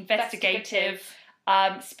investigative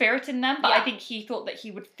spirit in them, but Yeah. I think he thought that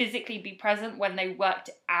he would physically be present when they worked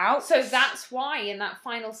it out. So that's why in that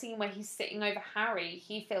final scene where he's sitting over Harry,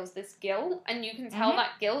 he feels this guilt, and you can tell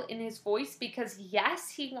that guilt in his voice, because yes,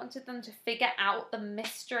 he wanted them to figure out the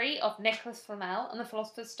mystery of Nicholas Flamel and the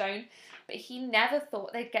Philosopher's Stone, but he never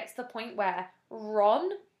thought they'd get to the point where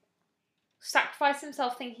Ron sacrificed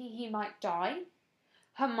himself thinking he might die,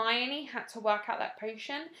 Hermione had to work out that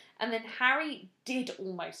potion, and then Harry did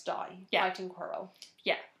almost die fighting Quirrell.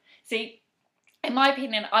 Yeah. See, in my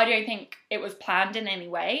opinion, I don't think it was planned in any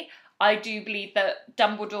way. I do believe that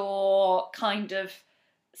Dumbledore kind of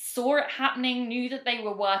saw it happening, knew that they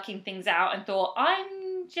were working things out, and thought,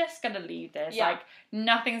 I'm just going to leave this. Yeah. Like,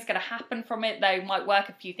 nothing's going to happen from it. They might work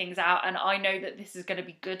a few things out, and I know that this is going to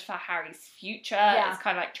be good for Harry's future. Yeah. It's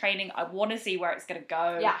kind of like training. I want to see where it's going to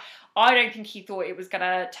go. Yeah. I don't think he thought it was going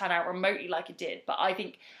to turn out remotely like it did, but I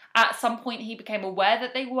think at some point he became aware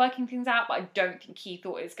that they were working things out, but I don't think he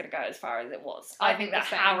thought it was going to go as far as it was. I think that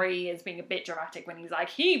Harry is being a bit dramatic when he's like,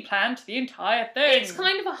 he planned the entire thing. It's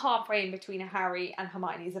kind of a halfway in between Harry and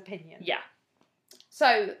Hermione's opinion. Yeah.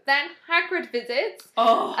 So then Hagrid visits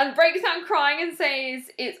and breaks down crying and says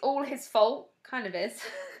it's all his fault. Kind of is.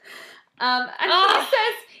 And he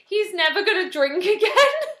says he's never going to drink again.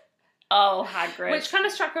 Oh, Hagrid. Which kind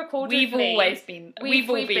of struck a chord with me. We've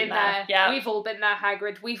all been there. Yeah. We've all been there,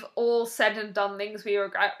 Hagrid. We've all said and done things we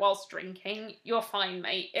regret whilst drinking. You're fine,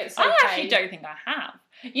 mate. It's okay. I actually don't think I have.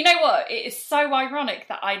 You know what? It is so ironic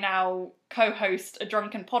that I now co-host a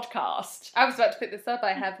drunken podcast. I was about to pick this up.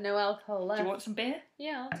 I have no alcohol left. Do you want some beer?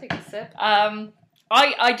 Yeah, I'll take a sip.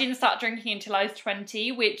 I didn't start drinking until I was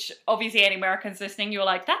 20, which obviously any Americans listening, you're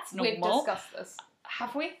like, that's normal. We've discussed this.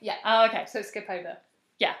 Have we? Yeah. Oh, okay. So skip over.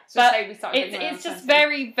 Yeah, so say we started it's just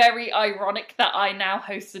very, very ironic that I now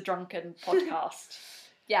host a drunken podcast.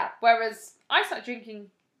 Yeah, whereas I started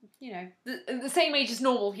drinking, you know, the same age as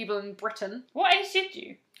normal people in Britain. What age did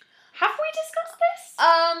you? Have we discussed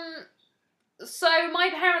this? So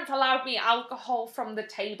my parents allowed me alcohol from the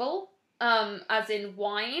table, as in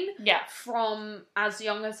wine. Yeah. From as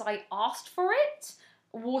young as I asked for it.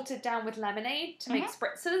 Watered down with lemonade to make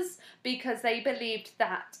spritzers, because they believed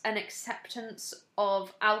that an acceptance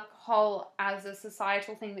of alcohol as a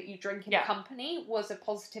societal thing that you drink in company was a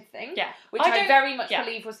positive thing. Yeah. Which I very much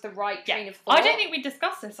believe was the right train of thought. I don't think we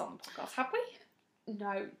discussed this on the podcast, have we?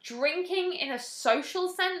 No. Drinking in a social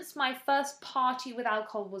sense, my first party with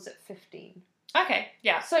alcohol was at 15. Okay,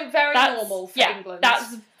 yeah. So that's normal for England.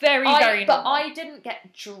 That's very normal. But I didn't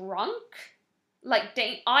get drunk. Like,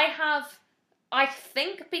 I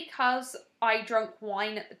think because I drank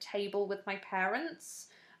wine at the table with my parents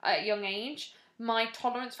at a young age, my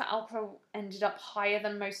tolerance for alcohol ended up higher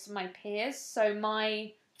than most of my peers. So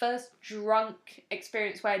my first drunk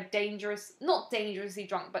experience where not dangerously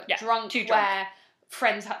drunk, but drunk where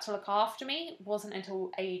friends had to look after me wasn't until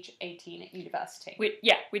age 18 at university.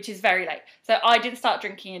 Which is very late. So I didn't start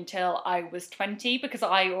drinking until I was 20, because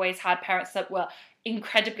I always had parents that were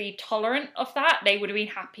incredibly tolerant of that. They would have been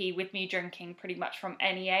happy with me drinking pretty much from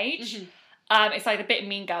any age. It's like the bit of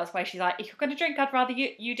Mean Girls where she's like, if you're going to drink, I'd rather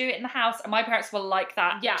you do it in the house. And my parents were like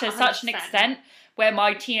that to 100%. Such an extent where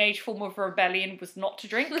my teenage form of rebellion was not to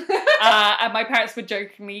drink. And my parents would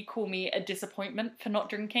jokingly call me a disappointment for not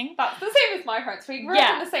drinking. That's the same as my parents. We grew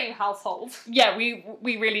up in the same household. Yeah, we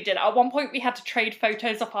really did. At one point we had to trade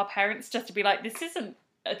photos of our parents just to be like, this isn't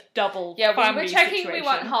a double family we were checking situation. We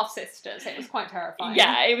weren't half sisters. It was quite terrifying.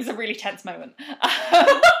 Yeah, it was a really tense moment.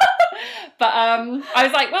 But I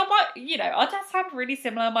was like, well, our dads sound really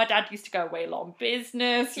similar. My dad used to go away a lot on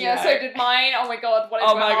business. So did mine. Oh my god, what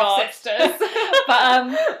if we're half sisters?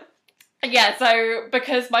 But so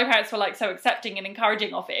because my parents were like so accepting and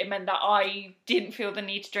encouraging of it meant that I didn't feel the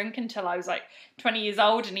need to drink until I was like 20 years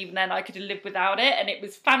old, and even then I could have lived without it, and it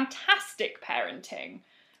was fantastic parenting.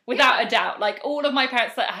 Without a doubt. Like, all of my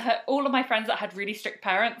friends that had really strict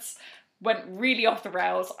parents went really off the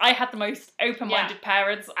rails. I had the most open-minded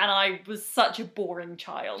parents, and I was such a boring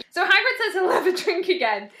child. So Hagrid says he'll never drink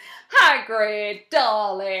again. Hagrid,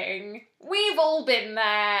 darling, we've all been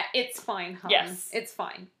there. It's fine, hon. Yes. It's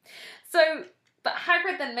fine. So, but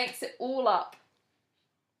Hagrid then makes it all up,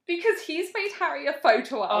 because he's made Harry a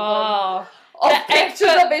photo album. Of pictures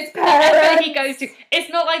of his parents. He goes to.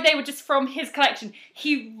 It's not like they were just from his collection.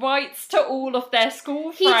 He writes to all of their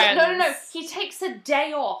school friends. No. He takes a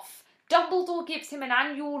day off. Dumbledore gives him an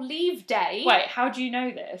annual leave day. Wait, how do you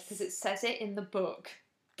know this? Because it says it in the book.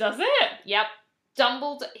 Does it? Yep.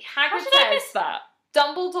 Hagrid how did I miss that?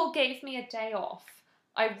 Dumbledore gave me a day off.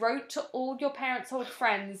 I wrote to all your parents' old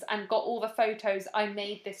friends and got all the photos. I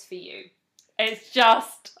made this for you. It's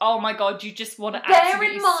just, oh my god, you just want to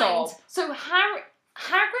absolutely sob. So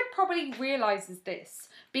Hagrid probably realises this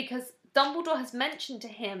because Dumbledore has mentioned to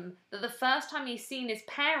him that the first time he's seen his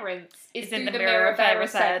parents is through the mirror of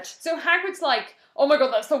Erised. So Hagrid's like, oh my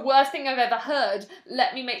god, that's the worst thing I've ever heard.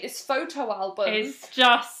 Let me make this photo album. It's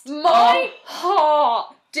just... My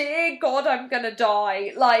heart. Dear God, I'm gonna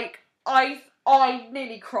die. Like, I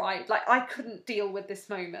nearly cried. Like, I couldn't deal with this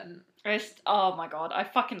moment. Oh my god, I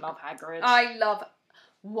fucking love Hagrid. I love...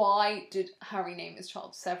 Why did Harry name his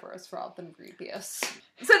child Severus rather than Rubius?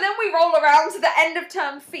 So then we roll around to the end of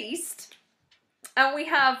term feast, and we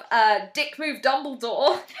have Dick Move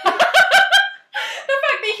Dumbledore. The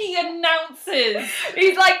fact that he announces.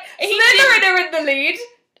 He's like, Slytherin are in the lead.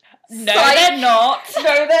 No, they're not.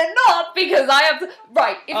 No, they're not, because I have to...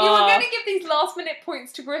 Right, if you were going to give these last-minute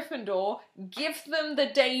points to Gryffindor, give them the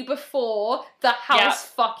day before the house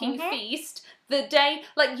fucking feast. The day...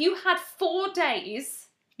 Like, you had 4 days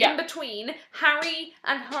in between Harry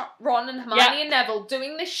and Ron and Hermione and Neville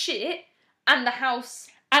doing this shit and the house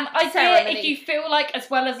And I ceremony. get if you feel like, as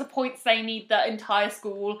well as the points they need, the entire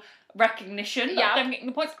school recognition of them getting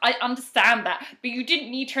the points, I understand that. But you didn't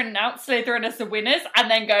need to announce Slytherin as the winners and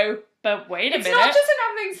then go, but wait a minute. It's not just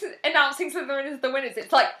announcing Slytherin as the winners,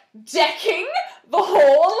 it's like decking the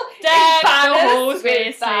hall Deck in banners the halls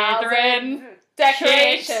with Slytherin. Slytherin.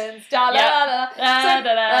 Decorations,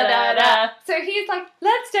 So he's like,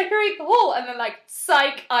 let's decorate the hall, and then like,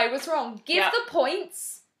 psych, I was wrong. Give the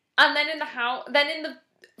points, and then in the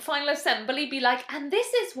final assembly, be like, and this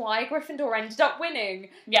is why Gryffindor ended up winning.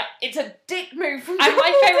 Yeah, it's a dick move from And Dumbledore.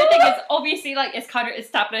 my favourite thing is, obviously, like, it's kind of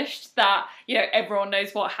established that, you know, everyone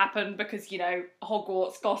knows what happened because, you know,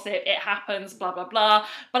 Hogwarts gossip, it happens, blah, blah, blah.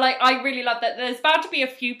 But, like, I really love that there's bound to be a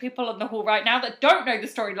few people in the hall right now that don't know the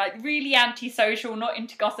story, like, really antisocial, not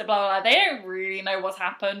into gossip, blah, blah, blah. They don't really know what's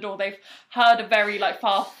happened, or they've heard a very, like,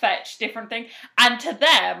 far-fetched different thing. And to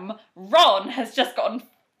them, Ron has just gotten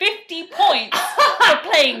 50 points for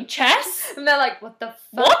playing chess. And they're like, what the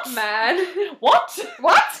fuck, man? What?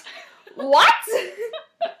 What? What?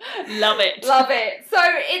 Love it. Love it. So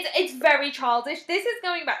it's very childish. This is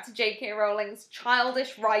going back to J.K. Rowling's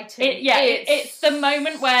childish writing. It's the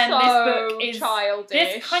moment when so this book is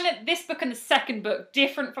childish. This book and the second book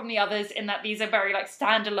different from the others in that these are very like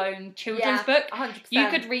standalone children's book. 100%. You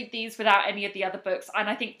could read these without any of the other books, and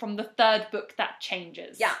I think from the third book that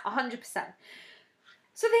changes. Yeah, 100%.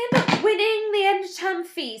 So they end up winning the end of term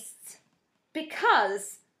feasts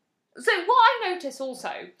because... So what I noticed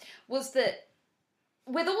also was that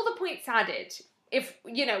with all the points added, if,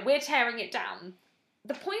 you know, we're tearing it down,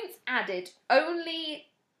 the points added only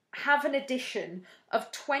have an addition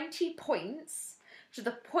of 20 points to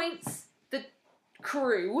the points the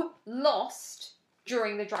crew lost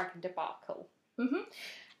during the dragon debacle. Mm-hmm.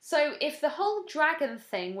 So if the whole dragon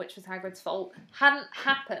thing, which was Hagrid's fault, hadn't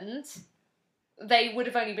happened... they would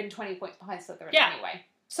have only been 20 points behind Slytherin anyway.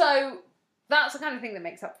 So that's the kind of thing that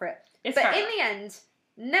makes up for it. But in the end,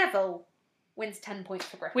 Neville wins 10 points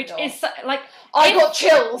for Gryffindor. Which is, like... I got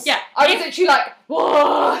chills! Yeah. I was literally like,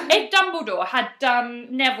 whoa! If Dumbledore had done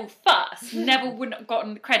Neville first, Neville wouldn't have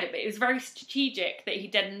gotten the credit, but it was very strategic that he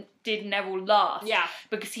did Neville last. Yeah.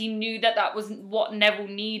 Because he knew that that wasn't what Neville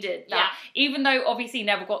needed. That even though, obviously,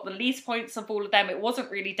 Neville got the least points of all of them, it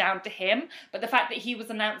wasn't really down to him. But the fact that he was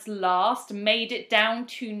announced last made it down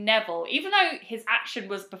to Neville. Even though his action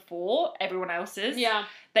was before everyone else's,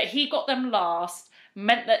 that he got them last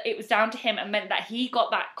meant that it was down to him and meant that he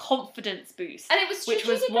got that confidence boost. And it was which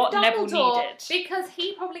was what Neville needed. Because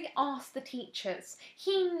he probably asked the teachers.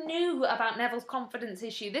 He knew about Neville's confidence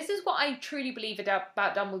issue. This is what I truly believe about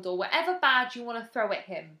Dumbledore. Whatever badge you want to throw at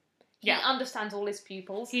him, he understands all his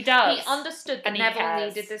pupils. He does. He understood that Neville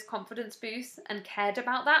needed this confidence boost and cared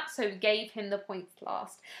about that, so he gave him the points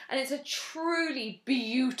last. And it's a truly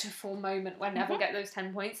beautiful moment when Neville gets those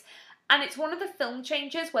 10 points. And it's one of the film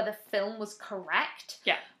changes where the film was correct.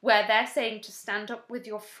 Yeah. Where they're saying to stand up with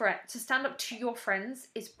your to stand up to your friends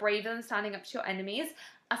is braver than standing up to your enemies.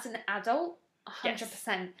 As an adult,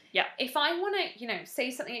 100%. Yeah. If I want to, you know,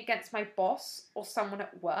 say something against my boss or someone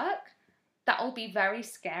at work, that'll be very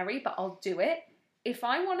scary, but I'll do it. If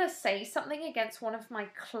I want to say something against one of my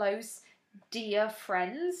close, dear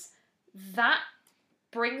friends, that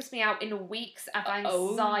brings me out in weeks of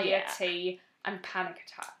anxiety and panic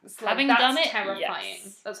attacks. Like, Having that's done it, terrifying.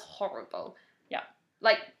 yes. That's horrible. Yeah.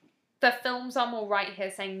 Like, the films are more right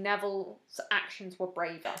here saying Neville's actions were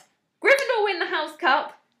braver. Gryffindor win the House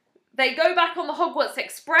Cup. They go back on the Hogwarts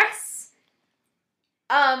Express.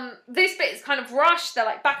 This bit is kind of rushed. They're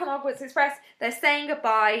like back on the Hogwarts Express. They're saying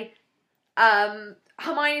goodbye.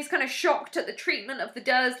 Hermione's kind of shocked at the treatment of the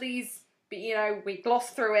Dursleys, but you know, we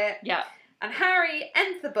gloss through it. Yeah. And Harry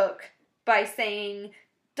ends the book by saying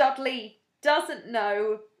Dudley doesn't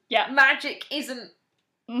know Yeah. magic isn't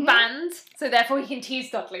banned, so therefore he can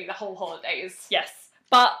tease Dudley the whole holidays. Yes.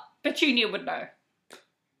 But Petunia would know.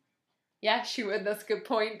 Yeah, she would, that's a good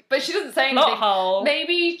point. But she doesn't say Plot anything. hole.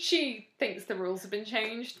 Maybe she thinks the rules have been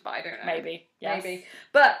changed, but I don't know. Maybe. Yes. Maybe.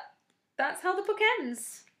 But that's how the book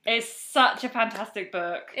ends. It's such a fantastic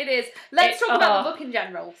book. It is. Let's talk about the book in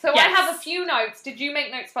general. So yes. I have a few notes. Did you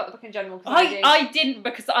make notes about the book in general? I didn't,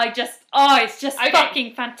 because it's just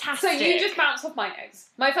fucking fantastic. So you just bounce off my notes.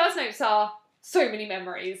 My first notes are so many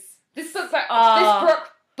memories. This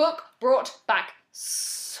book brought back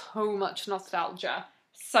so much nostalgia.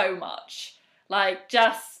 So much. Like,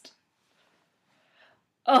 just...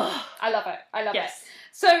 Oh. I love it. I love it.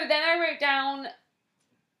 So then I wrote down,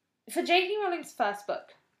 for J.K. Rowling's first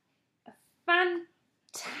book, a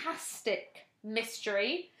fantastic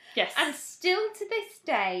mystery. Yes. And still to this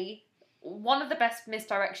day, one of the best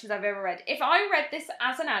misdirections I've ever read. If I read this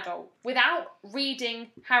as an adult, without reading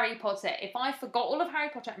Harry Potter, if I forgot all of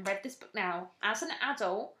Harry Potter and read this book now, as an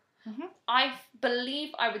adult, I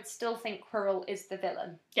believe I would still think Quirrell is the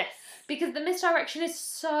villain. Yes. Because the misdirection is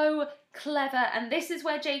so clever, and this is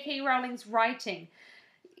where J.K. Rowling's writing.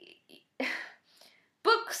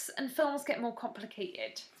 Books and films get more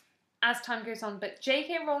complicated as time goes on, but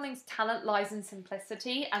J.K. Rowling's talent lies in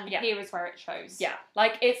simplicity, and here is where it shows. Yeah,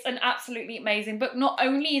 like, it's an absolutely amazing book. Not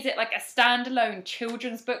only is it like a standalone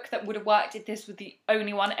children's book that would have worked if this was the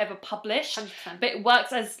only one ever published, 100%. but it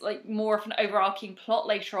works as like more of an overarching plot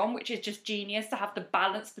later on, which is just genius to have the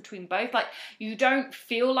balance between both. Like, you don't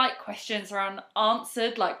feel like questions are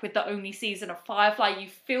unanswered, like with the only season of Firefly. You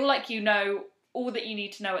feel like you know all that you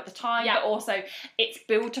need to know at the time, but also it's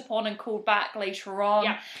built upon and called back later on.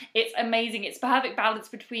 Yeah. It's amazing. It's perfect balance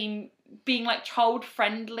between being like child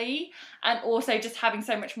friendly and also just having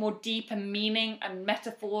so much more deeper meaning and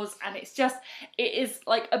metaphors, and it is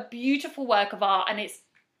like a beautiful work of art, and it's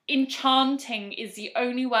enchanting is the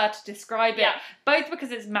only word to describe it, both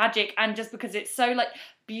because it's magic and just because it's so like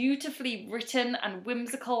beautifully written and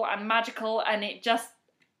whimsical and magical, and it just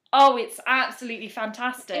it's absolutely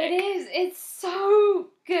fantastic. It is. It's so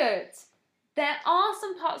good. There are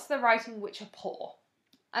some parts of the writing which are poor.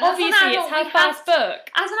 And obviously, it's her first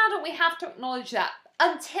book. As an adult, we have to acknowledge that.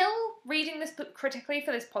 Until reading this book critically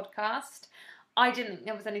for this podcast, I didn't think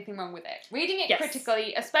there was anything wrong with it. Reading it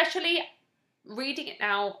critically, especially reading it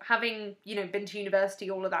now, having, been to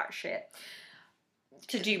university, all of that shit.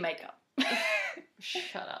 To do makeup.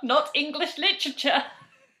 Shut up. Not English literature.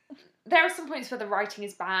 There are some points where the writing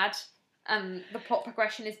is bad and the plot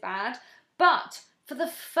progression is bad, but for the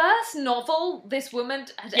first novel this woman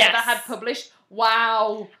had ever had published,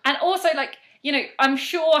 wow. And also, like, I'm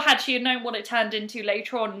sure had she had known what it turned into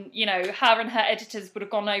later on, her and her editors would have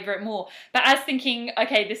gone over it more. But as thinking,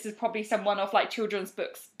 okay, this is probably some one-off, like, children's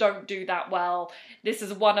books don't do that well. This is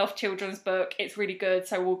a one-off children's book. It's really good,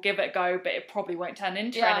 so we'll give it a go, but it probably won't turn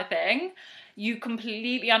into anything. You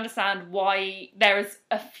completely understand why there is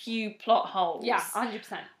a few plot holes. Yeah,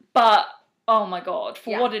 100%. But, oh my god,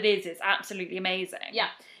 for what it is, it's absolutely amazing. Yeah.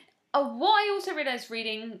 What I also realised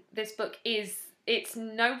reading this book is it's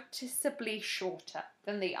noticeably shorter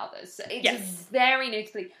than the others. It's very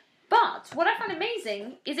noticeably. But what I found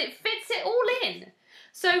amazing is it fits it all in.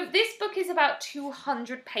 So this book is about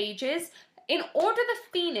 200 pages. In Order the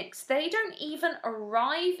Phoenix, they don't even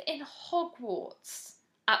arrive in Hogwarts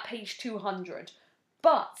at page 200.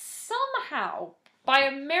 But somehow, by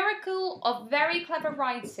a miracle of very clever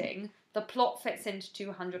writing, the plot fits into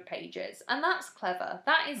 200 pages. And that's clever.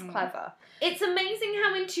 That is clever. It's amazing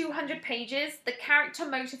how in 200 pages, the character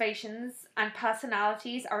motivations and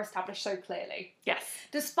personalities are established so clearly. Yes.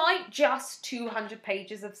 Despite just 200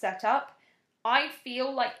 pages of setup, I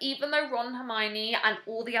feel like even though Ron, Hermione and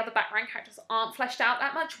all the other background characters aren't fleshed out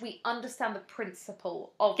that much, we understand the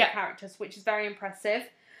principle of the characters, which is very impressive.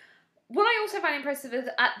 What I also find impressive is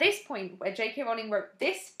at this point where J.K. Rowling wrote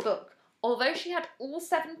this book, although she had all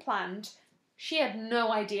 7 planned, she had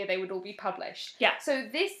no idea they would all be published. Yeah. So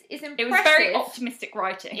this is impressive. It was very optimistic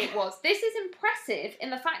writing. It was. This is impressive in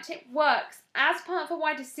the fact it works as part of a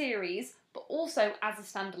wider series, but also as a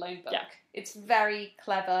standalone book. Yeah. It's very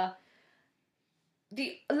clever.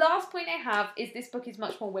 The last point I have is this book is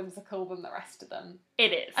much more whimsical than the rest of them.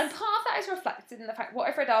 It is. And part of that is reflected in the fact what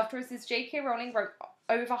I've read afterwards is J.K. Rowling wrote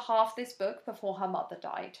over half this book before her mother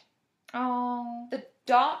died. Oh. The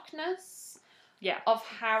darkness of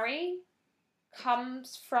Harry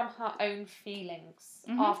comes from her own feelings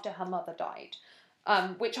after her mother died,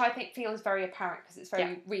 which I think feels very apparent because it's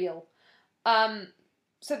very real.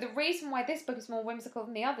 So the reason why this book is more whimsical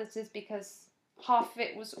than the others is because half of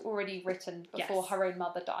it was already written before her own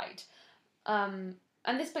mother died.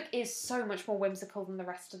 And this book is so much more whimsical than the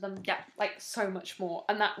rest of them. Yeah. Like, so much more.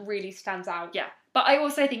 And that really stands out. Yeah. But I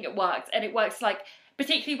also think it works. And it works, like,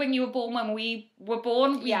 particularly when you were born, when we were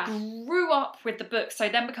born, we grew up with the book. So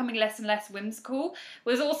then becoming less and less whimsical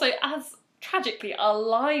was also, as tragically, our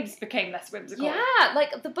lives became less whimsical. Yeah,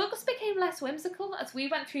 like, the books became less whimsical as we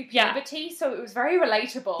went through puberty, so it was very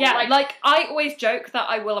relatable. Yeah, like, I always joke that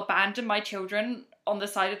I will abandon my children on the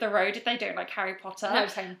side of the road if they don't like Harry Potter. No,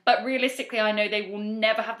 same. But realistically, I know they will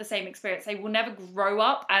never have the same experience. They will never grow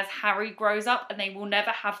up as Harry grows up, and they will never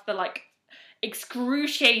have the, like,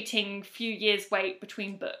 excruciating few years wait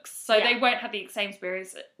between books. So they won't have the same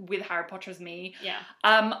experience with Harry Potter as me. Yeah.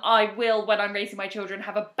 I will, when I'm raising my children,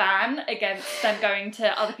 have a ban against them going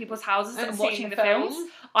to other people's houses and watching the films.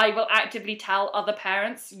 I will actively tell other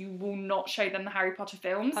parents, you will not show them the Harry Potter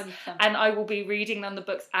films. 100%. And I will be reading them the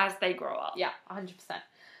books as they grow up. Yeah, 100%.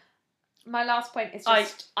 My last point is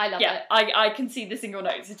just, I love it. I can see this in your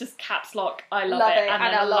notes. It's just caps lock, I love it. And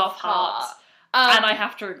I love heart. And I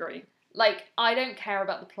have to agree. Like, I don't care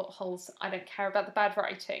about the plot holes. I don't care about the bad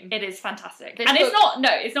writing. It is fantastic.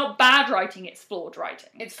 It's not bad writing, it's flawed writing.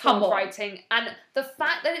 It's flawed writing. And the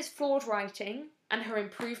fact that it's flawed writing and her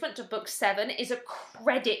improvement to book 7 is a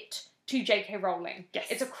credit to J.K. Rowling. Yes.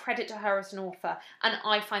 It's a credit to her as an author. And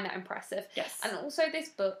I find that impressive. Yes. And also this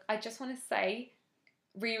book, I just want to say,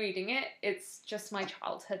 rereading it, it's just my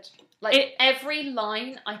childhood. Like, every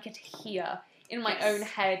line I could hear in my own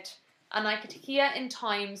head. And I could hear in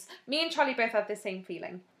times... Me and Charlie both have the same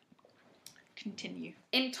feeling. Continue.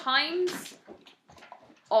 In times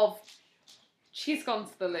of... She's gone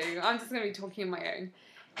to the loo. I'm just going to be talking on my own.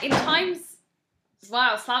 In times...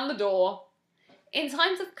 Wow, slam the door. In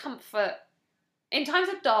times of comfort, in times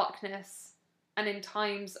of darkness, and in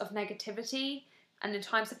times of negativity, and in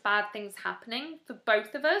times of bad things happening, for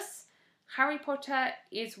both of us, Harry Potter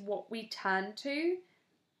is what we turn to.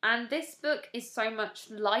 And this book is so much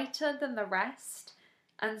lighter than the rest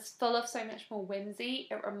and full of so much more whimsy.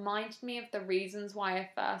 It reminded me of the reasons why I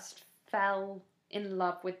first fell in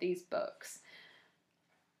love with these books.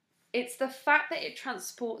 It's the fact that it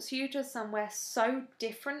transports you to somewhere so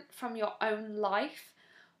different from your own life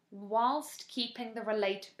whilst keeping the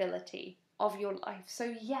relatability of your life.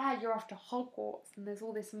 So yeah, you're off to Hogwarts and there's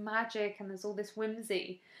all this magic and there's all this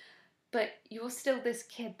whimsy. But you're still this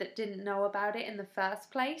kid that didn't know about it in the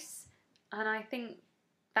first place. And I think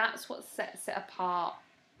that's what sets it apart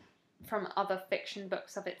from other fiction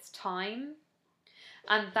books of its time.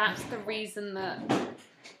 And that's the reason that...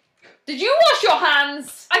 Did you wash your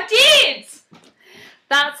hands? I did!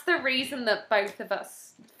 That's the reason that both of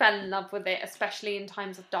us fell in love with it, especially in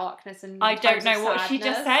times of darkness and I don't know what sadness. she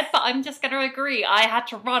just said, but I'm just going to agree. I had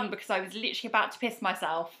to run because I was literally about to piss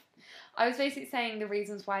myself. I was basically saying the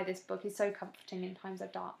reasons why this book is so comforting in times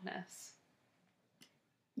of darkness.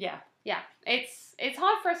 Yeah. Yeah. It's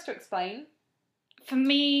hard for us to explain. For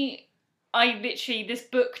me, this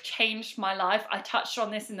book changed my life. I touched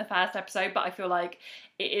on this in the first episode, but I feel like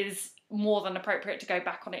it is more than appropriate to go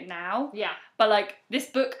back on it now. Yeah. But, like, this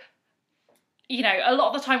book, you know, a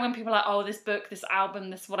lot of the time when people are like, oh, this book, this album,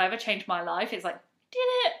 this whatever changed my life, it's like, did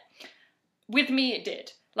it? With me, it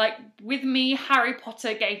did. Like, with me, Harry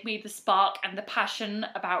Potter gave me the spark and the passion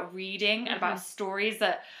about reading and about stories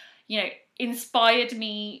that, you know, inspired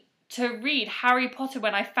me to read. Harry Potter,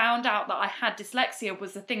 when I found out that I had dyslexia,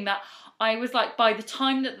 was the thing that I was like, by the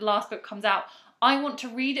time that the last book comes out, I want to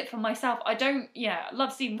read it for myself. I don't, you know, I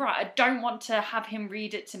love Stephen Wright. I don't want to have him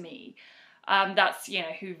read it to me. That's, you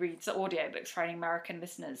know, who reads the audiobooks for any American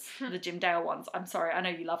listeners, the Jim Dale ones. I'm sorry, I know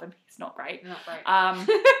you love him. He's not great. Not great.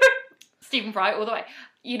 Stephen Wright all the way.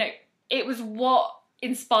 You know, it was what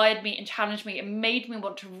inspired me and challenged me and made me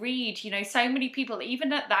want to read. You know, so many people,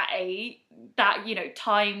 even at that age, that, you know,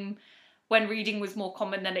 time when reading was more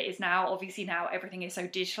common than it is now. Obviously now everything is so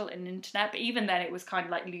digital and internet, but even then it was kind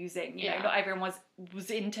of like losing. You know, not everyone was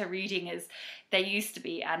into reading as they used to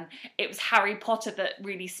be. And it was Harry Potter that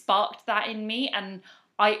really sparked that in me. And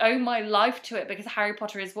I owe my life to it because Harry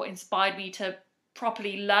Potter is what inspired me to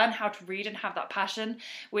properly learn how to read and have that passion,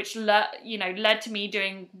 which led to me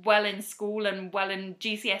doing well in school and well in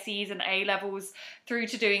GCSEs and A levels, through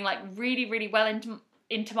to doing like really, really well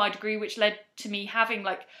into my degree, which led to me having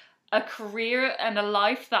like a career and a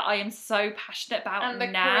life that I am so passionate about now. And the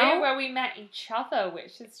career where we met each other,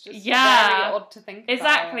 which is just very odd to think about.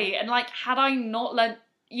 Exactly. And like, had I not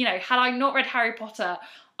read Harry Potter,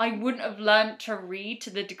 I wouldn't have learned to read to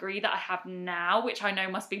the degree that I have now, which I know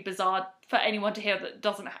must be bizarre for anyone to hear that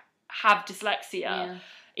doesn't have dyslexia. Yeah.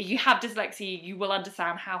 If you have dyslexia, you will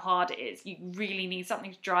understand how hard it is. You really need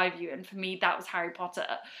something to drive you. And for me, that was Harry Potter.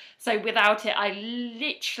 So without it,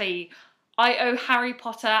 I owe Harry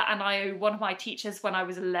Potter and I owe one of my teachers when I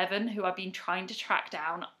was 11 who I've been trying to track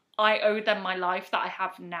down. I owe them my life that I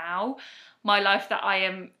have now. My life that I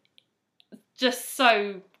am just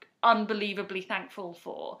so unbelievably thankful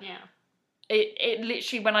for. Yeah. It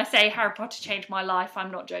literally, when I say Harry Potter changed my life,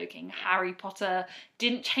 I'm not joking. Harry Potter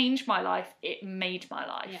didn't change my life, it made my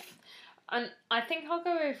life. Yeah. And I think I'll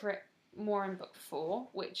go over it more in book 4,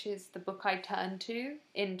 which is the book I turn to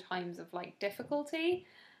in times of like difficulty.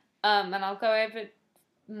 And I'll go over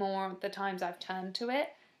more the times I've turned to it.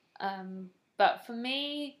 But for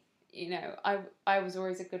me, you know, I was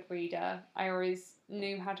always a good reader. I always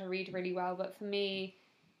knew how to read really well. But for me,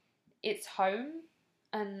 it's home,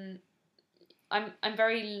 and I'm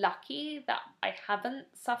very lucky that I haven't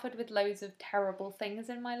suffered with loads of terrible things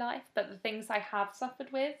in my life, but the things I have suffered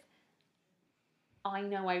with, I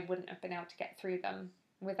know I wouldn't have been able to get through them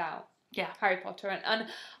without Harry Potter. And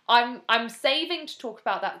I'm saving to talk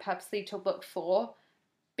about that purposely till book 4,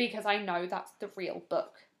 because I know that's the real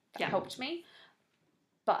book that helped me.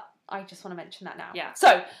 But I just want to mention that now. Yeah.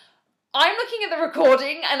 So I'm looking at the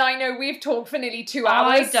recording, and I know we've talked for nearly 2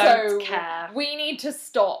 hours. I don't care. We need to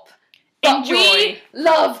stop. But Enjoy. we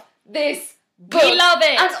love this book. We love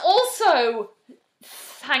it. And also,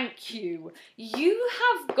 thank you. You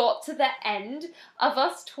have got to the end of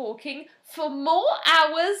us talking for more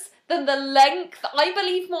hours than the length, I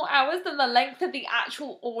believe more hours than the length of the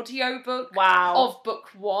actual audiobook of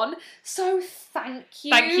book 1. So thank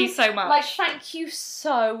you. Thank you so much. Like, thank you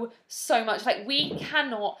so, so much. Like, we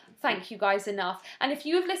cannot thank you guys enough. And if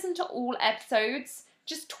you have listened to all episodes,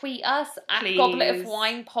 just tweet us at Goblet of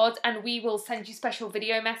Wine Pod, and we will send you special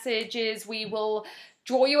video messages. We will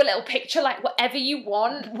draw you a little picture, like whatever you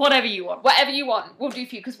want. Whatever you want. Whatever you want, we'll do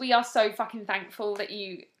for you, because we are so fucking thankful that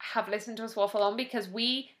you have listened to us waffle on, because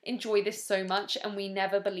we enjoy this so much, and we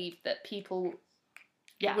never believed that people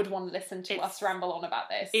would want to listen to us ramble on about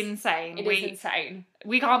this. Insane. It is insane.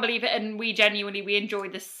 We can't believe it, and we enjoy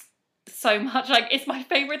this so much. Like, it's my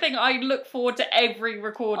favourite thing. I look forward to every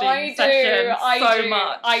recording session so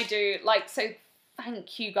much. I do. Like, so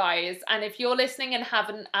thank you guys. And if you're listening and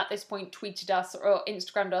haven't at this point tweeted us or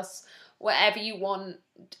Instagrammed us, whatever you want,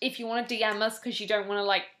 if you want to DM us because you don't want to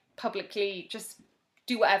like publicly, just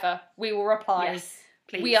do whatever. We will reply. Yes,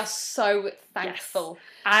 please. We are so thankful.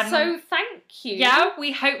 Yes. So thank you. Yeah,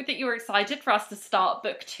 we hope that you're excited for us to start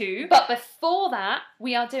book 2. But before that,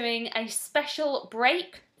 we are doing a special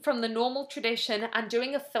break from the normal tradition and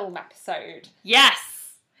doing a film episode.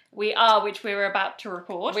 Yes, we are, which we're about to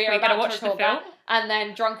record. We're going to watch the film. That, and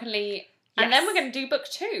then drunkenly, and then we're going to do book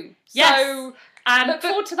 2. Yes. So look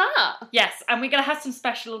forward to that. Yes, and we're going to have some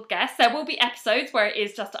special guests. There will be episodes where it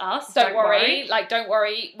is just us. Don't worry. Don't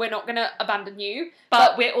worry. We're not going to abandon you.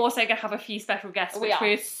 But we're also going to have a few special guests, which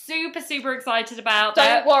we're super, super excited about.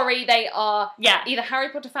 Don't worry. They are either Harry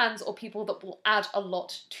Potter fans or people that will add a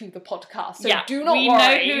lot to the podcast. So do not worry. We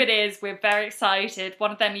know who it is. We're very excited.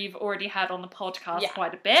 One of them you've already had on the podcast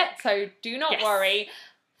quite a bit. So do not worry.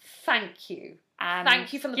 Thank you. And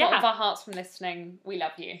thank you from the bottom of our hearts for listening. We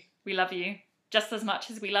love you. We love you. Just as much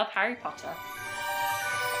as we love Harry Potter.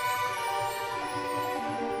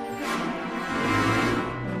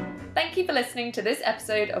 Thank you for listening to this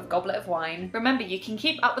episode of Goblet of Wine. Remember, you can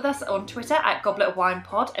keep up with us on Twitter at Goblet of Wine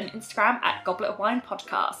Pod and Instagram at Goblet of Wine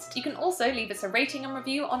Podcast. You can also leave us a rating and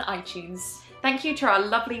review on iTunes. Thank you to our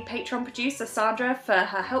lovely Patreon producer Sandra for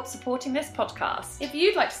her help supporting this podcast. If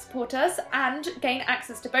you'd like to support us and gain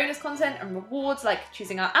access to bonus content and rewards like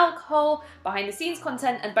choosing our alcohol, behind the scenes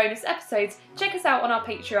content and bonus episodes, check us out on our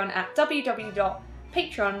Patreon at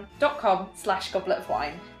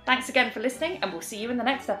www.patreon.com/gobletofwine. Thanks again for listening, and we'll see you in the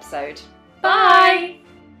next episode. Bye!